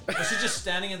question. Was she just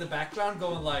standing in the background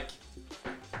going like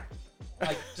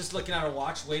just looking at her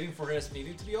watch, waiting for his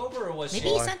meeting to be over, or was Maybe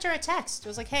she? he sent her a text. It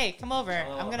was like, "Hey, come over.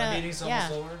 I'm my gonna." meeting's Yeah.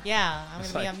 almost over? Yeah. I'm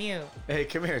It's gonna be like- on mute. Hey,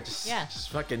 come here.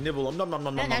 Just fucking nibble them. Nom nom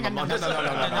nom nom nom nom nom.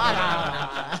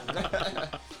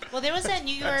 Well, there was that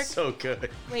New York. That's so good.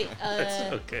 Wait. That's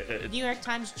so good. New York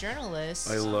Times journalist.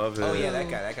 I love it. Oh yeah,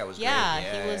 that guy was Yeah,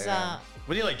 great. he was.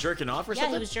 Was he like jerking off or Yeah,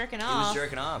 something? he was jerking He off. was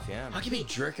jerking off, yeah. How can you be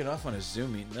jerking off on a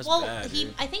Zoom meeting? That's Well, bad,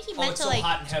 dude. I think he Oh, meant it's to so like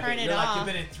hot and heavy. turn it You're like off. you've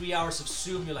been in 3 hours of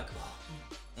Zoom. You're like, oh.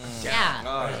 Yeah.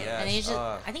 Oh yes. And he just,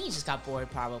 Oh. I think he just got bored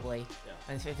probably.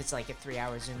 Yeah. If it's like a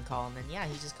 3-hour Zoom call, and then yeah,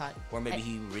 he just caught. Or maybe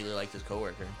he really liked his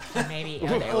coworker. Maybe They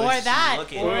or always that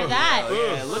look at- or that.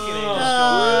 Oh, yeah, look at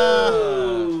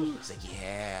him. It's like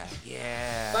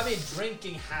yeah. But I mean,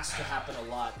 drinking has to happen a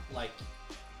lot. Like,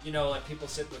 you know, like people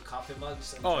sit with coffee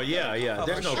mugs. And Oh yeah, yeah. Oh,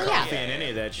 There's for no sure. coffee Yeah, in any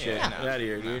of that shit. Yeah, Get no. out of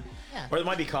here, dude. Yeah. Or there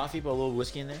might be coffee, but a little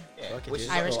whiskey in there. Yeah, Fuck it, which dude.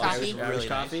 is Irish A little coffee? Irish Really nice.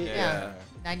 coffee. Yeah.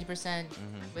 Yeah. 90%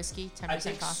 whiskey, 10% I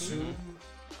think coffee. Zoom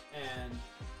and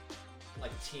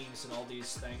like Teams and all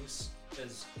these things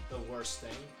is the worst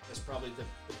thing. It's probably the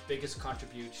biggest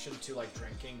contribution to like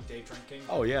drinking, day drinking.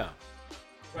 Oh yeah.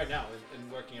 Right now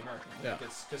in working America. Yeah. Like,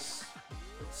 it's because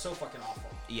it's so fucking awful.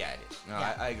 Yeah, it is. No,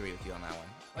 Yeah. I agree with you on that one.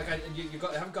 Like I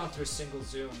haven't gone through a single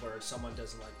Zoom where someone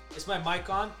doesn't like, is my mic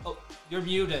on? Oh, you're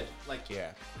muted. Like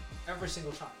Yeah, every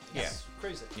single time. Yeah. It's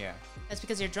crazy. yeah. That's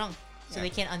because you're drunk, so Yeah. they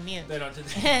can't unmute. They don't. They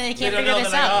They can't don't figure know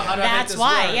this that, like, out. oh, how do I make That's this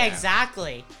why. work? Yeah, Yeah.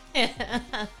 exactly.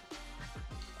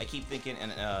 I keep thinking,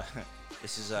 and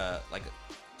this is like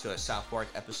to a South Park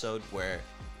episode where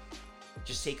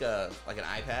just take an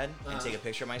iPad and take a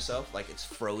picture of myself like it's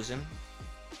frozen,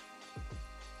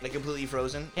 like completely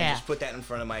frozen, Yeah. and just put that in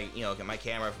front of my my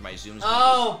camera for my Zoom.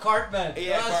 Oh, Cartman.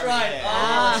 yeah, That's Cartman, right. yeah.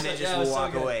 Oh, and then just yeah, it was so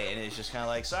walk good. away, and it's just kind of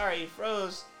like, sorry,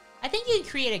 froze. I think you can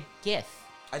create a GIF.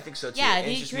 I think so too. Yeah, And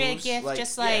it if you just create moves, a GIF, like,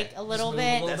 just yeah. like a little move a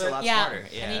bit. little That's a lot yeah, smarter.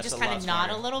 Yeah, and you that's just a kind lot of nod a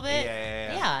smarter. little bit.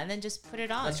 Yeah. and then just put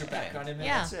it on. That's your Yeah. background image.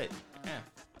 Yeah. That's it. Yeah,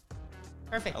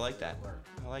 Perfect. I like that.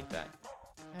 I like that. All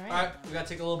All right. right, we gotta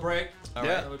take a little break. All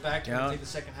Yeah. right. And we're back. And Yeah. we'll take the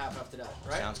second half after that.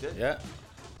 Right? Sounds good. Yeah.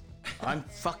 I'm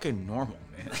fucking normal,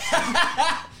 man.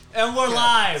 And we're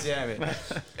live. Damn it.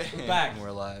 We're back.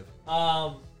 We're live.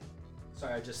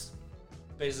 Sorry, I just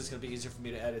basically it's gonna be easier for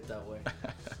me to edit that way.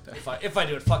 if I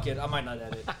do it, fuck it, I might not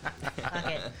edit.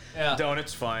 Okay. Yeah. Don't.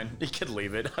 It's fine. You can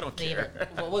leave it. I don't Leave care.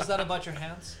 What was that about your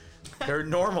hands? They're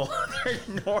normal. They're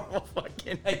normal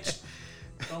fucking. Hey,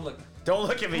 Don't look. Don't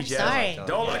look at me, I'm Jazz. sorry.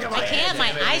 Don't look at my I can't.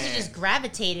 My man. eyes are just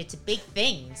gravitated to big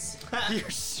things. You're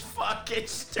fucking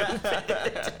stupid.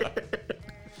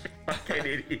 Fucking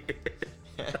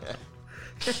idiot.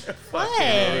 What?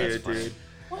 Idiot, dude.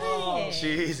 What?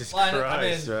 Jesus Well,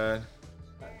 Christ, man.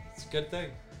 It's a good thing.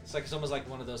 It's almost like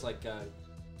one of those like what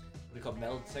do you call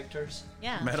metal detectors?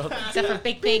 Yeah. Metal. Except for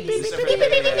big things. Except for-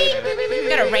 We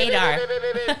got a radar.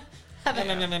 That's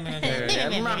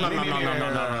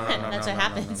That's what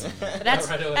happens. But that's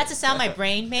Right away. that's the sound my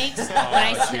brain makes when Oh,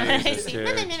 I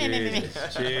see.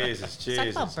 Jesus. Talk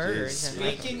about burgers. And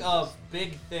like, Speaking of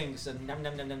big things and nom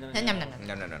nom nom nom nom. nom, nom,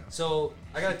 nom, nom. No. So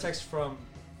I got a text from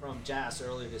Jazz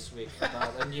earlier this week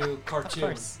about a new Of cartoon.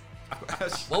 course.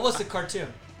 What was the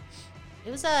cartoon? It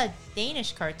was a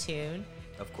Danish cartoon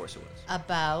Of course it was.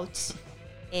 about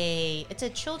it's a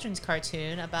children's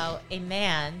cartoon about a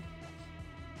man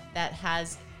that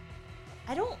has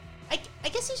I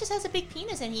guess he just has a big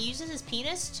penis and he uses his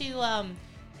penis to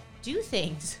do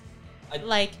things I-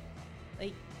 like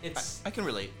It's I can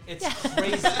relate. it's Yeah.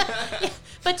 crazy.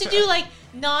 but to do like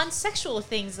non-sexual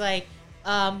things like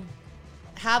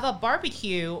have a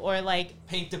barbecue or like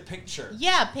Paint a picture.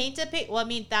 paint a pic. Well, I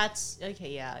mean that's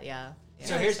okay. Yeah.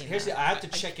 So I've here's seen the that. I had to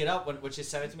check it out when she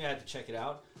sent it to me. I had to check it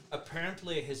out.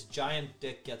 Apparently, his giant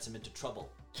dick gets him into trouble.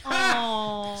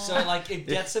 Aww. So like it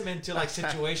gets him into like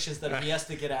situations that he has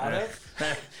to get out of.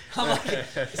 I'm like,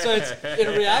 so it's in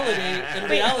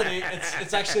reality,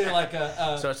 it's actually like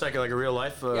a So it's like a real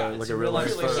life, Yeah, like it's a a real real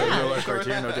life, life relationship. real life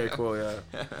cartoon. Okay, cool,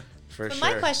 yeah, for But sure.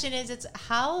 my question is,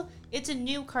 it's a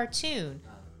new cartoon.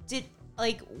 Did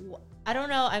I don't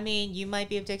know. I mean, you might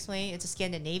be able to explain. It's a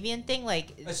Scandinavian thing,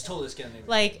 it's totally Scandinavian.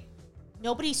 like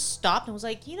nobody stopped and was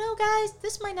like, guys,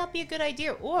 this might not be a good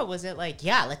idea, or was it like,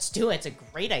 yeah, let's do it. It's a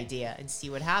great idea and see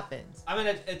what happens. I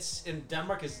mean, it's in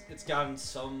Denmark. It's gotten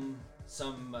some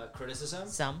criticism,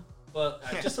 Some. but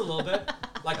just a little bit.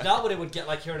 Like not what it would get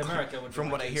like here in America. Would From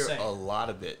be, what like, I hear, insane. a lot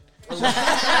of it.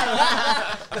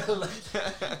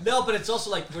 No, but it's also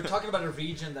like we're talking about a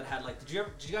region that had like. Did you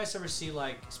guys ever see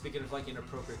like speaking of like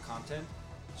inappropriate content?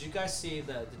 Did you guys see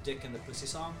the Dick and the Pussy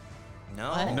song? No.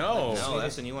 What? No.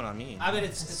 That's a new one on me. I mean,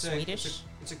 it's Swedish?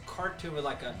 it's a cartoon with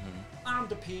like a I'm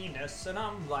the penis and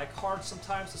I'm like hard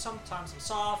sometimes and sometimes I'm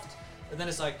soft, and then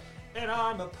it's like and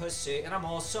I'm a pussy and I'm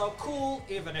also cool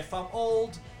even if I'm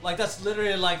old. Like that's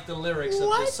literally like the lyrics of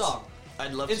What? this song.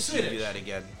 I'd love in to see you do Swedish. that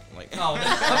again. Like, No,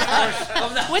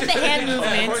 I'm not With the doing hand it. Of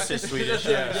movements. course it's Swedish.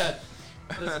 Yeah.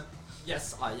 Yeah.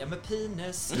 Yes, I am a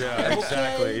penis. Yeah, I'm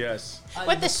exactly. okay. Yes. I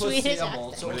With am the a pussy, Swedish I'm accent.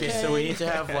 also Okay, so we need to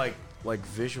have like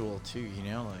visual too.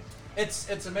 Like. It's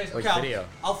amazing. Like Okay, video.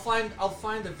 I'll find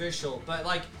the visual, but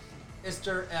like, is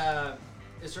there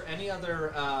any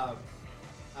other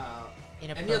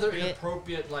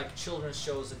inappropriate like children's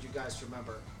shows that you guys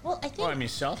remember? Well, I think Well, I mean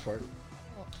South Park.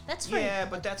 that's for yeah,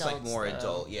 but that's like adults, more though.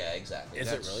 adult. Yeah, exactly. Is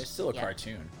it That's- really? It's still a Yeah.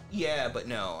 cartoon. Yeah, but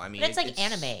no. I mean, But it's like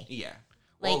anime. Yeah.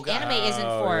 Like Oh, God. anime isn't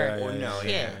Oh, for yeah, Or no,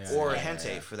 kids. yeah. Or Yeah.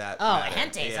 hentai for that. Oh, matter.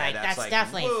 hentais, Yeah, like, that's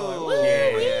definitely for- whoa, Woo-wee.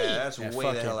 yeah, that's Yeah, way the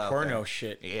fucking hell out porno there.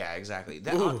 shit. Yeah, exactly.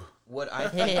 That, Ooh. what I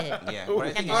think, yeah, what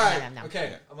I think Nom, All is, right. nom, nom.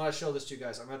 Okay. I'm gonna show this to you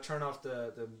guys. I'm gonna turn off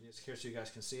the music here so you guys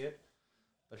can see it.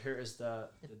 But here is the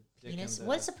dick Penis. and the,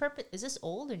 What's the purpose? Is this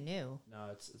old or new? No,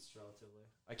 it's relatively.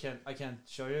 I can't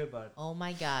show you, but Oh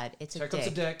my God! It's here a comes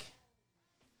dick. the dick,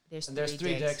 There's and there's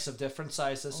three dicks of different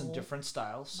sizes and Oh different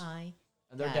styles, My.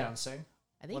 and they're God. dancing.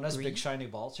 Are they One has green? big shiny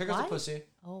balls. Here goes Why? the pussy.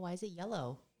 Oh, why is it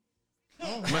yellow?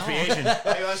 It must be Asian. It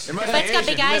must But it's got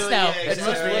big eyes though. It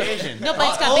must be Asian. No, but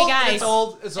it's got old, big and eyes. It's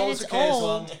old. It's And old it's as okay as well.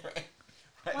 old.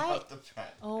 Why?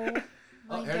 Oh my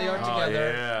Oh, here they are God.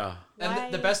 together. yeah. And Why?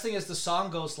 the best thing is the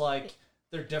song goes like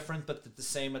they're different but the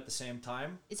same at the same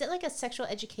time. Is it like a sexual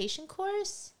education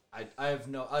course? I have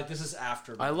no. This is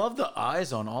after. I love the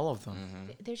eyes on all of them.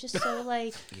 They're just so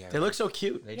like. yeah, They look so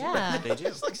cute. they do. Yeah. They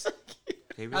do.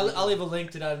 They really I'll leave a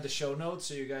link to that in the show notes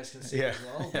so you guys can see it as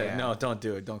well. Yeah. Yeah. No, don't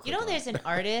do it. Don't. You click know, on there's an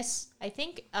artist. I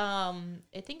think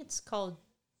it's called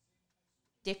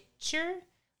Dicture,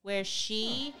 where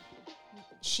she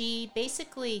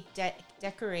basically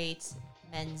decorates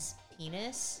men's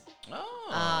penis.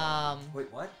 Oh.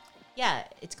 Wait, what? Yeah,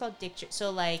 it's called Dicture.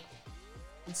 So like,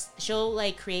 she'll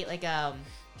like create like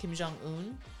Kim Jong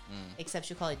Un, except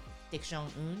she'll call it Dick Jong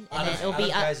Un, and then it'll be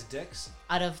guys' dicks.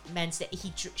 out of men's.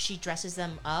 She dresses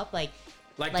them up like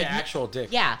like like the actual dick.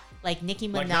 yeah, like Nicki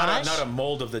Minaj. Like not a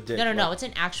mold of the dick. No, like- it's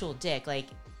an actual dick. Like,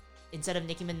 instead of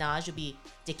Nicki Minaj, it'll be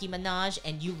Dickie Minaj,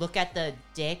 and you look at the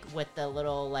dick with the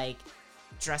little, like,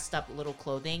 dressed up little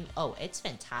clothing. Oh, it's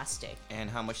fantastic. And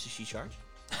how much does she charge?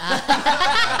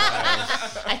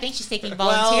 I think she's taking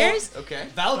volunteers. Okay.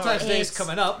 Valentine's Day is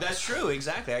coming up. That's true.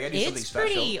 Exactly. I gotta do something It's special.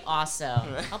 pretty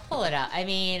awesome. I'll pull it up. I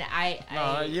mean,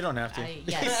 No, you don't have to.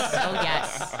 Yes. Oh,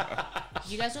 yes.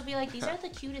 You guys will be like, these are the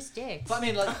cutest dicks. But I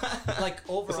mean, like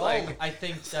overall, like- I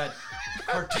think that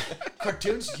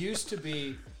cartoons used to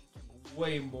be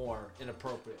way more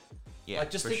inappropriate. Yeah,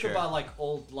 like just for think sure. about like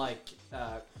old like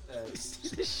That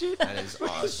is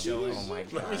awesome. Oh my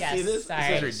god. Yes, See this?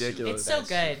 sorry. This is ridiculous. It's so That's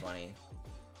good. funny.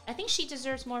 I think she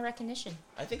deserves more recognition.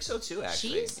 I think so too.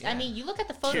 Actually. She's. I mean, you look at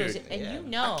the photos Dude, and yeah. you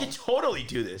know. I could totally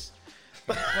do this.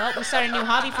 Well, we started a new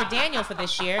hobby for Daniel for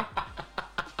this year.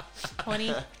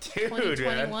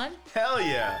 2021. Man. Hell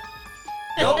yeah.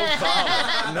 No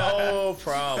problem. No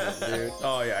problem, dude.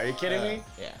 Oh yeah, are you kidding me?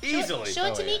 Yeah. Easily. Show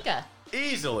it to Oh, yeah. Mika.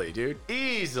 Easily, dude.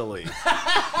 Easily.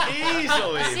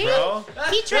 Easily, See? bro.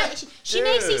 She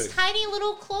makes these Dude. tiny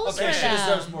little clothes okay, for she them.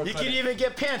 deserves more You credit. can even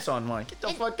get pants on one. Get the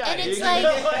fuck out. and of here. it's You like-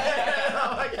 can-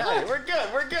 oh my god, we're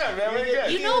good, man. We're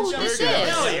good. You know who this is.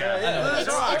 Hell yeah.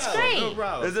 It's great. No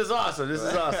problem. This is awesome. This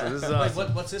is awesome. This is Wait,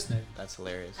 awesome. what's his name? That's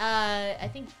hilarious. I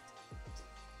think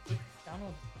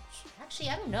Donald. Actually,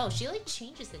 I don't know. She like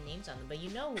changes the names on them, but you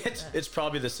know. It's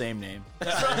probably the same name. it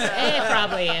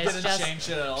probably is. Didn't Just change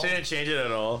it at all. She didn't change it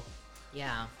at all.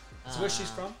 yeah. So where she's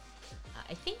from?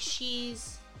 I think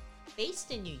she's based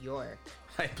in New York.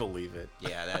 I believe it.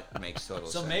 Yeah, that makes total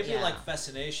So sense. maybe Yeah. like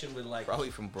fascination with like Probably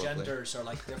from Brooklyn. genders are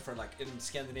like different. Like in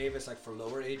Scandinavia, it's like for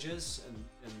lower ages, and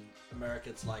in America,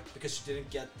 it's like because you didn't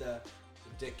get the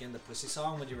dick in the pussy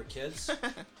song when you were kids.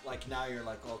 Like now you're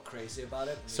like all crazy about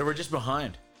it. So we're just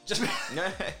behind. just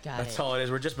Got That's it. all it is.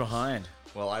 We're just behind.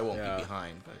 Well, I won't Yeah. be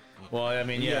behind, but Well, I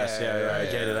mean, yes, yeah, I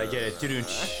get it.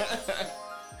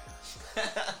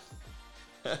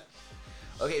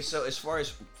 okay. So as far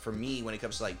as for me, when it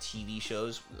comes to like TV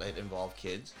shows that involve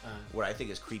kids, what I think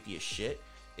is creepy as shit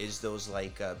is those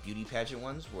like beauty pageant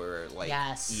ones where like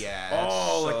Yes. yeah.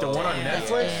 Oh, like the one on That's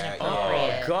Netflix?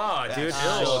 inappropriate. Oh God, dude,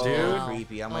 That's ill, so dude.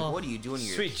 creepy. I'm Oh. like, what are you doing to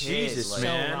your Sweet kids? Jesus, Like,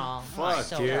 man. So wrong. Fuck,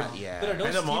 So dude. wrong. Yeah. But are those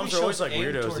And the TV moms are always shows like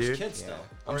aimed weirdos, towards dude. Kids, Yeah. though?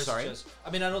 I'm Or is it sorry? just- I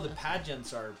mean, I know the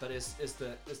pageants are, but is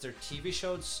there TV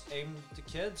shows aimed to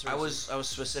kids? Or I is was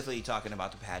specifically talking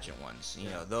about the pageant ones. You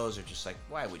know, those are just like,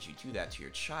 why would you do that to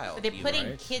your child? But they're You- putting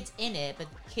right? kids in it, but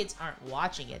kids aren't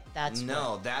watching it. That's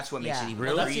No, that's what makes Yeah. it even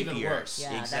Really? That's creepier. even worse. Yeah,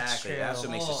 that's exactly. That's true.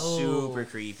 what makes it Oh. super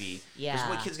creepy. Because Yeah.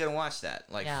 what kid's gonna watch that?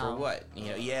 Like for No. what? You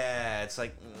know? Yeah, it's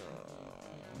like,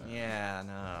 yeah,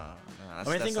 no, that's,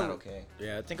 I mean, I that's think not over- okay.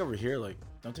 Yeah, I think over here, like,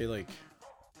 don't they like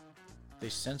they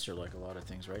censor like a lot of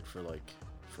things, right? For like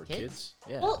for kids.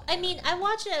 Yeah. Well, I mean, I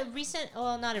watched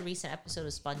not a recent episode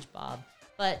of SpongeBob,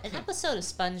 but an episode of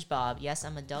SpongeBob. Yes,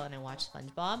 I'm adult and I watch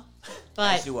SpongeBob, As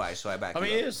but do I, so I back I you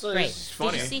mean, up. it's great.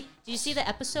 funny. Did you see the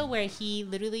episode where he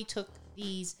literally took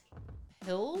these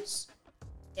pills?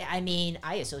 I mean,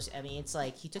 it's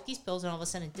like he took these pills and all of a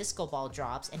sudden a disco ball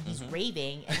drops and he's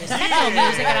raving and there's techno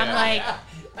music and I'm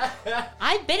like,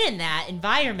 I've been in that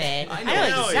environment. I know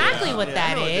Hell exactly yeah. what Yeah, I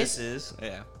that know what is. this is.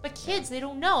 Yeah. But kids, they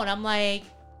don't know. And I'm like,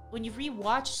 when you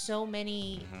rewatch so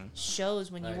many Mm-hmm.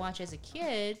 shows when you Right. watch as a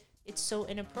kid, it's so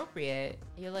inappropriate.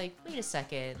 You're like, wait a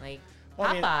second. Like, Well,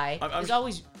 I mean, Popeye I'm- is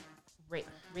always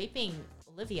raping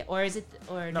Olivia. Or is it,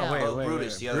 or no? wait, Oh, wait,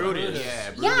 Brutus, wait. the other one. Brutus.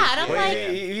 Yeah, Brutus. Yeah, and I'm Well, like-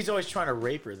 he's always trying to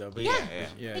rape her though. But Yeah.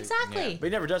 yeah, Exactly. But he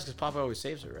never does because Papa always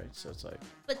saves her, right? So it's like,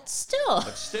 But still.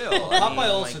 But still, Popeye I mean,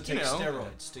 also like, you takes know,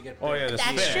 steroids to get. Oh, yeah, big. the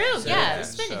That's spinach. true. Yeah, Yeah, yeah, the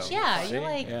spinach. so- Yeah. see? You're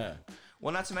like, yeah.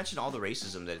 Well, not to mention all the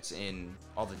racism that's in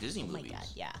all the Disney oh my movies. God.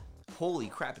 Yeah. Holy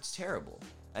crap, it's terrible.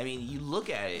 I mean, you look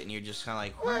at it and you're just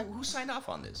kind of like, who signed off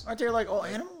on this? Aren't there like all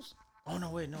animals? Oh no,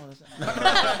 wait, no, that's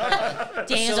not.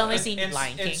 Daniel's So only in- seen in,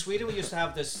 Lion in King. Sweden, we used to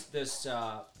have this.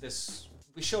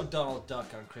 We showed Donald Duck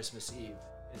on Christmas Eve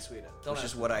in Sweden. Don't Which ask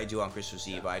is me. what I do on Christmas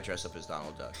Eve. I dress up as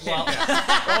Donald Duck. Well,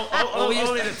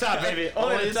 Only the top, baby.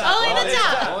 Only the top. Only the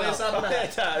top. Only the top.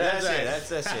 That's That's right. it.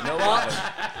 That's it. No Well,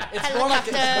 problem. it's more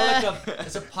like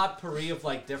it's a potpourri of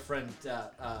like different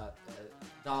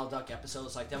Donald Duck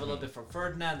episodes. Like they have a little bit from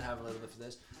Ferdinand, they have a little bit from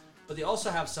this, but they also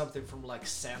have something from like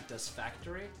Santa's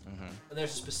factory. And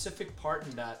there's a specific part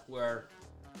in that where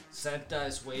Santa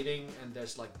is waiting and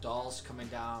there's like dolls coming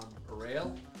down a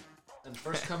rail, and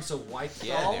first comes a white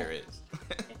Yeah, doll. there it is.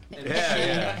 And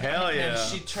Yeah, hell And yeah.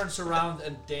 she turns around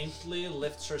and daintily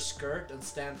lifts her skirt, and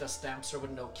Santa stamps her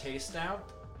with no K stamp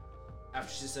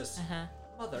after she says Uh-huh.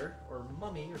 mother or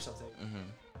mummy or something.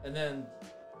 And then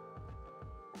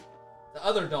the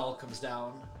other doll comes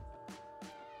down.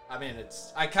 I mean,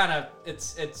 it's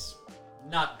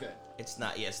not good. It's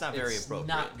not. Yeah, it's not very It's appropriate.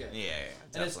 not good. Yeah,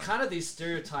 And it's definitely. kind of these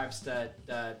stereotypes that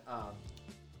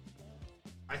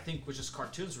I think was just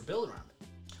cartoons were built around it.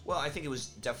 Well, I think it was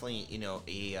definitely,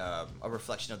 a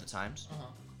reflection of the times.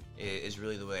 Is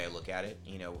really the way I look at it.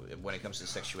 When it comes to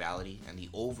sexuality and the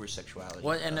over-sexuality.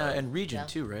 Well, and region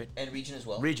too, right? And region as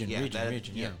well. Region.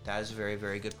 Yeah, that is a very,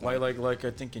 very good point. Like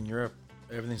I think in Europe,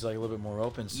 everything's like a little bit more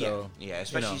open. So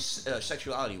especially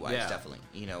sexuality-wise, definitely.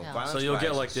 So you'll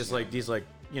get like this, like these, like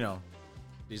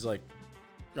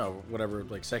whatever,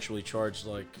 like sexually charged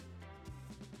like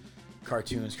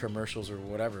cartoons, commercials, or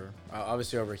whatever.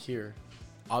 Obviously over here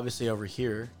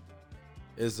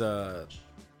is a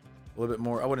little bit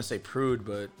more. I wouldn't say prude,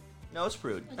 but no, it's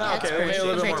prude. Yeah, okay, it's a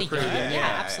little bit more prude.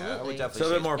 Yeah, absolutely. I would definitely It's a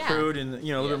little bit more Yeah. prude and a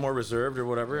little bit more reserved or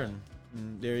whatever, and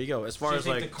there you go. As far as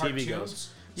like TV goes,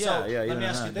 Let me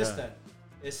ask you this then: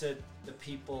 is it the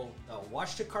people that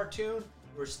watch the cartoon,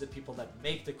 or is it the people that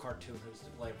make the cartoon who's to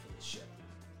blame for this shit?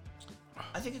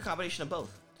 I think a combination of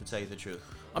both, to tell you the truth.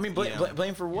 I mean,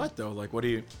 blame for what though? Like, what do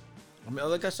you? I mean,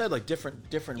 like I said, like different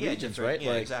regions, right?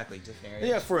 Yeah, like, exactly. Different areas.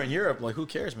 Yeah, if we're in Europe, like who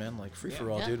cares, man? Like free for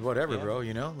all, dude. Whatever, bro.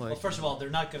 You know, like. Well, first of all, they're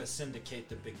not gonna syndicate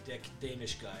the big dick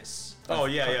Danish guys. Oh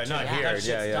yeah, not That here. shit's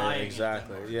Yeah, dying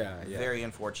exactly. in Yeah. Very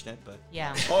unfortunate, but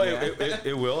Yeah. Oh,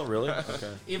 it will really.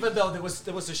 Okay. Even though there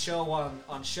was a show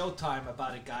on Showtime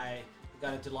about a guy who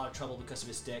got into a lot of trouble because of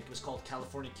his dick. It was called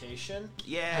Californication.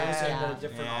 yeah, It was Yeah. a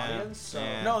different audience. So.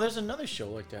 Yeah. No, there's another show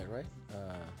like that, right?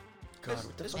 God,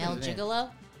 what the fuck Male is his name? Gigolo?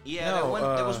 Yeah,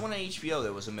 No, there was one on HBO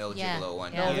that was a male Yeah. gigolo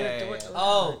one. Yeah.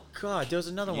 Oh, God, there was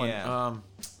another Yeah. one.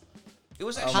 It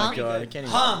was Oh actually my pretty God, I good. can't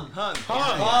even. Hung. Hung. Hung.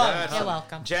 Hung. That's- You're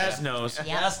welcome. Jazz knows. Yep.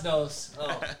 Yes, knows.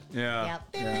 Oh. Yeah.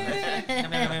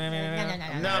 Yep.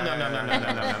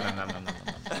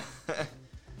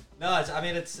 No. No,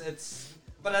 it's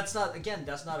but that's not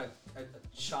a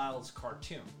child's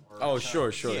cartoon. Or a Oh,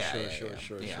 child- sure.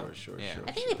 Yeah.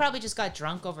 I think they probably just got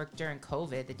drunk during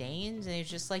COVID, the Danes, and they was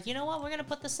just like, you know what, we're gonna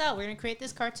put this out. We're gonna create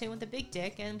this cartoon with the big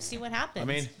dick and see what happens. I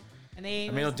mean, and they.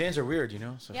 the Danes are weird, you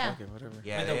know. So Yeah. fuck it, whatever.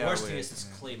 Yeah, I mean, they the are worst thing weird. is it's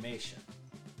claymation.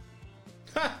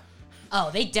 Oh,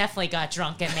 they definitely got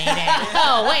drunk and made it.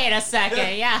 Oh, wait a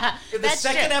second. Yeah. In the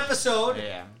second true. episode,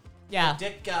 Yeah. Yeah.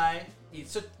 dick guy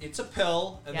eats a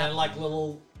pill, and Yeah. then like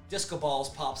little disco balls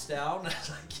pops down. It's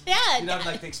like, Yeah. you know,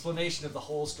 like the explanation of the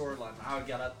whole storyline, how it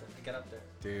got up there.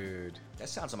 Dude. That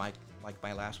sounds like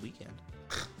my last weekend.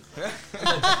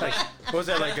 What was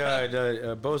that like?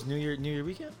 The Bo's New Year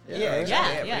weekend? Yeah,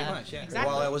 Yeah, pretty much. Yeah. exactly.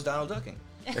 While I was Donald ducking.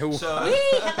 Well, So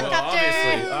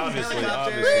Helicopter. obviously.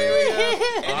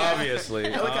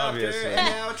 helicopter and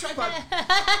now tripod.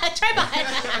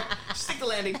 Tripod. Stick the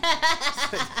landing.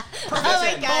 Oh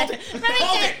my God.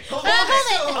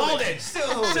 Hold it.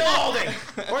 Still hold Still it. holding.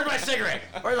 Where's my cigarette?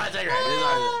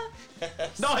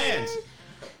 No hands.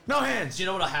 No hands. Do you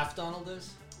know what a half Donald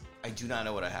is? I do not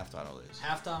know what a half Donald is.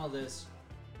 Half Donald is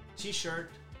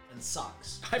t-shirt and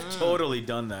socks. I've totally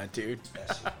done that, dude.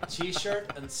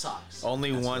 T-shirt and socks.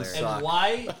 Only That's one hilarious. And sock.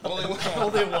 why? Only one.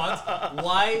 Only once.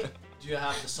 Why do you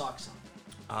have the socks on?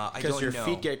 I Because don't your know.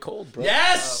 feet get cold, bro.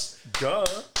 Yes. Duh.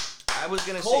 I was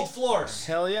gonna Cold say. floors.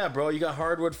 Hell yeah, bro. You got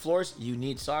hardwood floors. You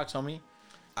need socks, homie.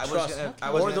 I was Trust. gonna. I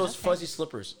Or was gonna, those fuzzy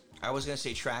slippers. I was gonna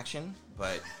say traction,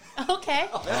 but Okay.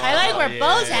 I like where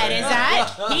Bo's head is at.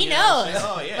 He knows.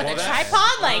 oh yeah. The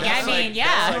tripod, like, I mean,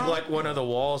 That's yeah. like one of the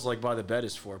walls, like by the bed,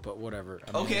 is for. But whatever.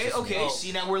 I mean, Okay, it's just- okay.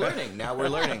 See, now we're learning.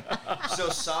 So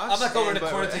socks. I'm not going to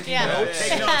and- corner taking Yeah. notes.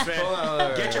 Take notes, man. Hold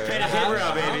on, Get your pen and paper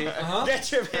out, baby. Uh-huh.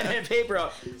 Get your pen and paper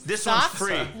out. This Socks,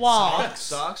 one's free. wall.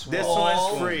 Socks. This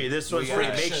wall. one's free. This one's We free.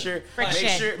 got Make friction. sure,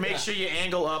 Friction. make sure you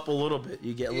angle up a little bit.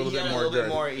 You get a little You bit got more. a little bit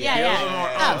dirty. more. Yeah, Get a yeah. little more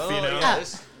Up. oomph, you know.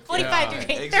 yes. 45 Yeah,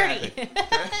 degree, exactly. 30.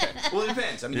 Well, it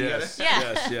depends. I mean, Yes, you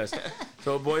gotta. Yeah. yes.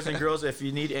 So, boys and girls, if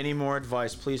you need any more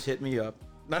advice, please hit me up.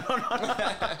 No.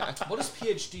 What does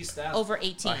PhD stand for? Over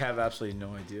 18. I have absolutely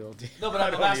no idea. No, but I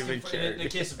I'm don't asking even for, care. in the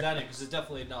case of Daniel, because it's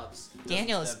definitely not.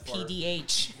 Daniel is doesn't stand for-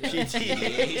 PDH.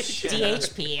 PDH.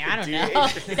 DHP. I don't know.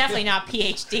 Definitely not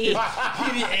PhD.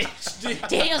 PhD.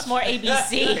 Daniel's more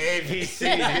ABC. ABC,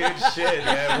 dude. Shit,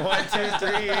 man. 1, 2, 3,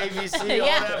 ABC. All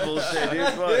Yeah. that bullshit, dude.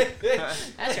 Fuck.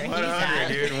 That's where he's 100, at.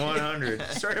 dude. 100.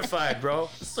 Certified, bro.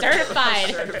 Certified.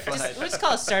 Certified. We'll just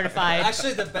call it certified.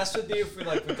 Actually, the best would be if we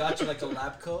got you like a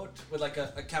lab coat with like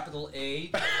a capital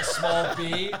A, a small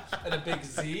B, and a big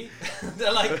Z.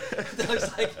 That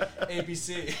looks like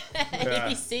ABC. Yeah,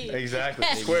 ABC. exactly.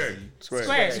 Squared.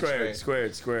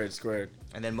 Squared.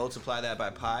 And then multiply that by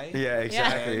pi. Yeah,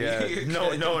 exactly. Yeah.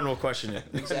 Yeah. No one will question it.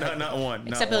 Not one.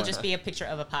 Except it'll just be a picture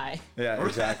of a pie. Yeah,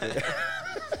 exactly.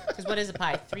 Because what is a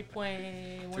pie?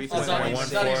 3.14? 3.14.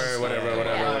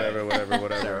 1.4,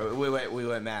 whatever. We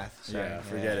went math. Sorry. Yeah,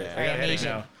 forget it. I Very got a headache Asian.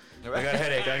 now. I got a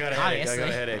headache.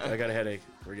 Obviously.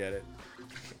 Forget it.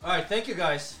 All right, thank you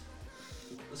guys.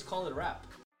 Let's call it a wrap.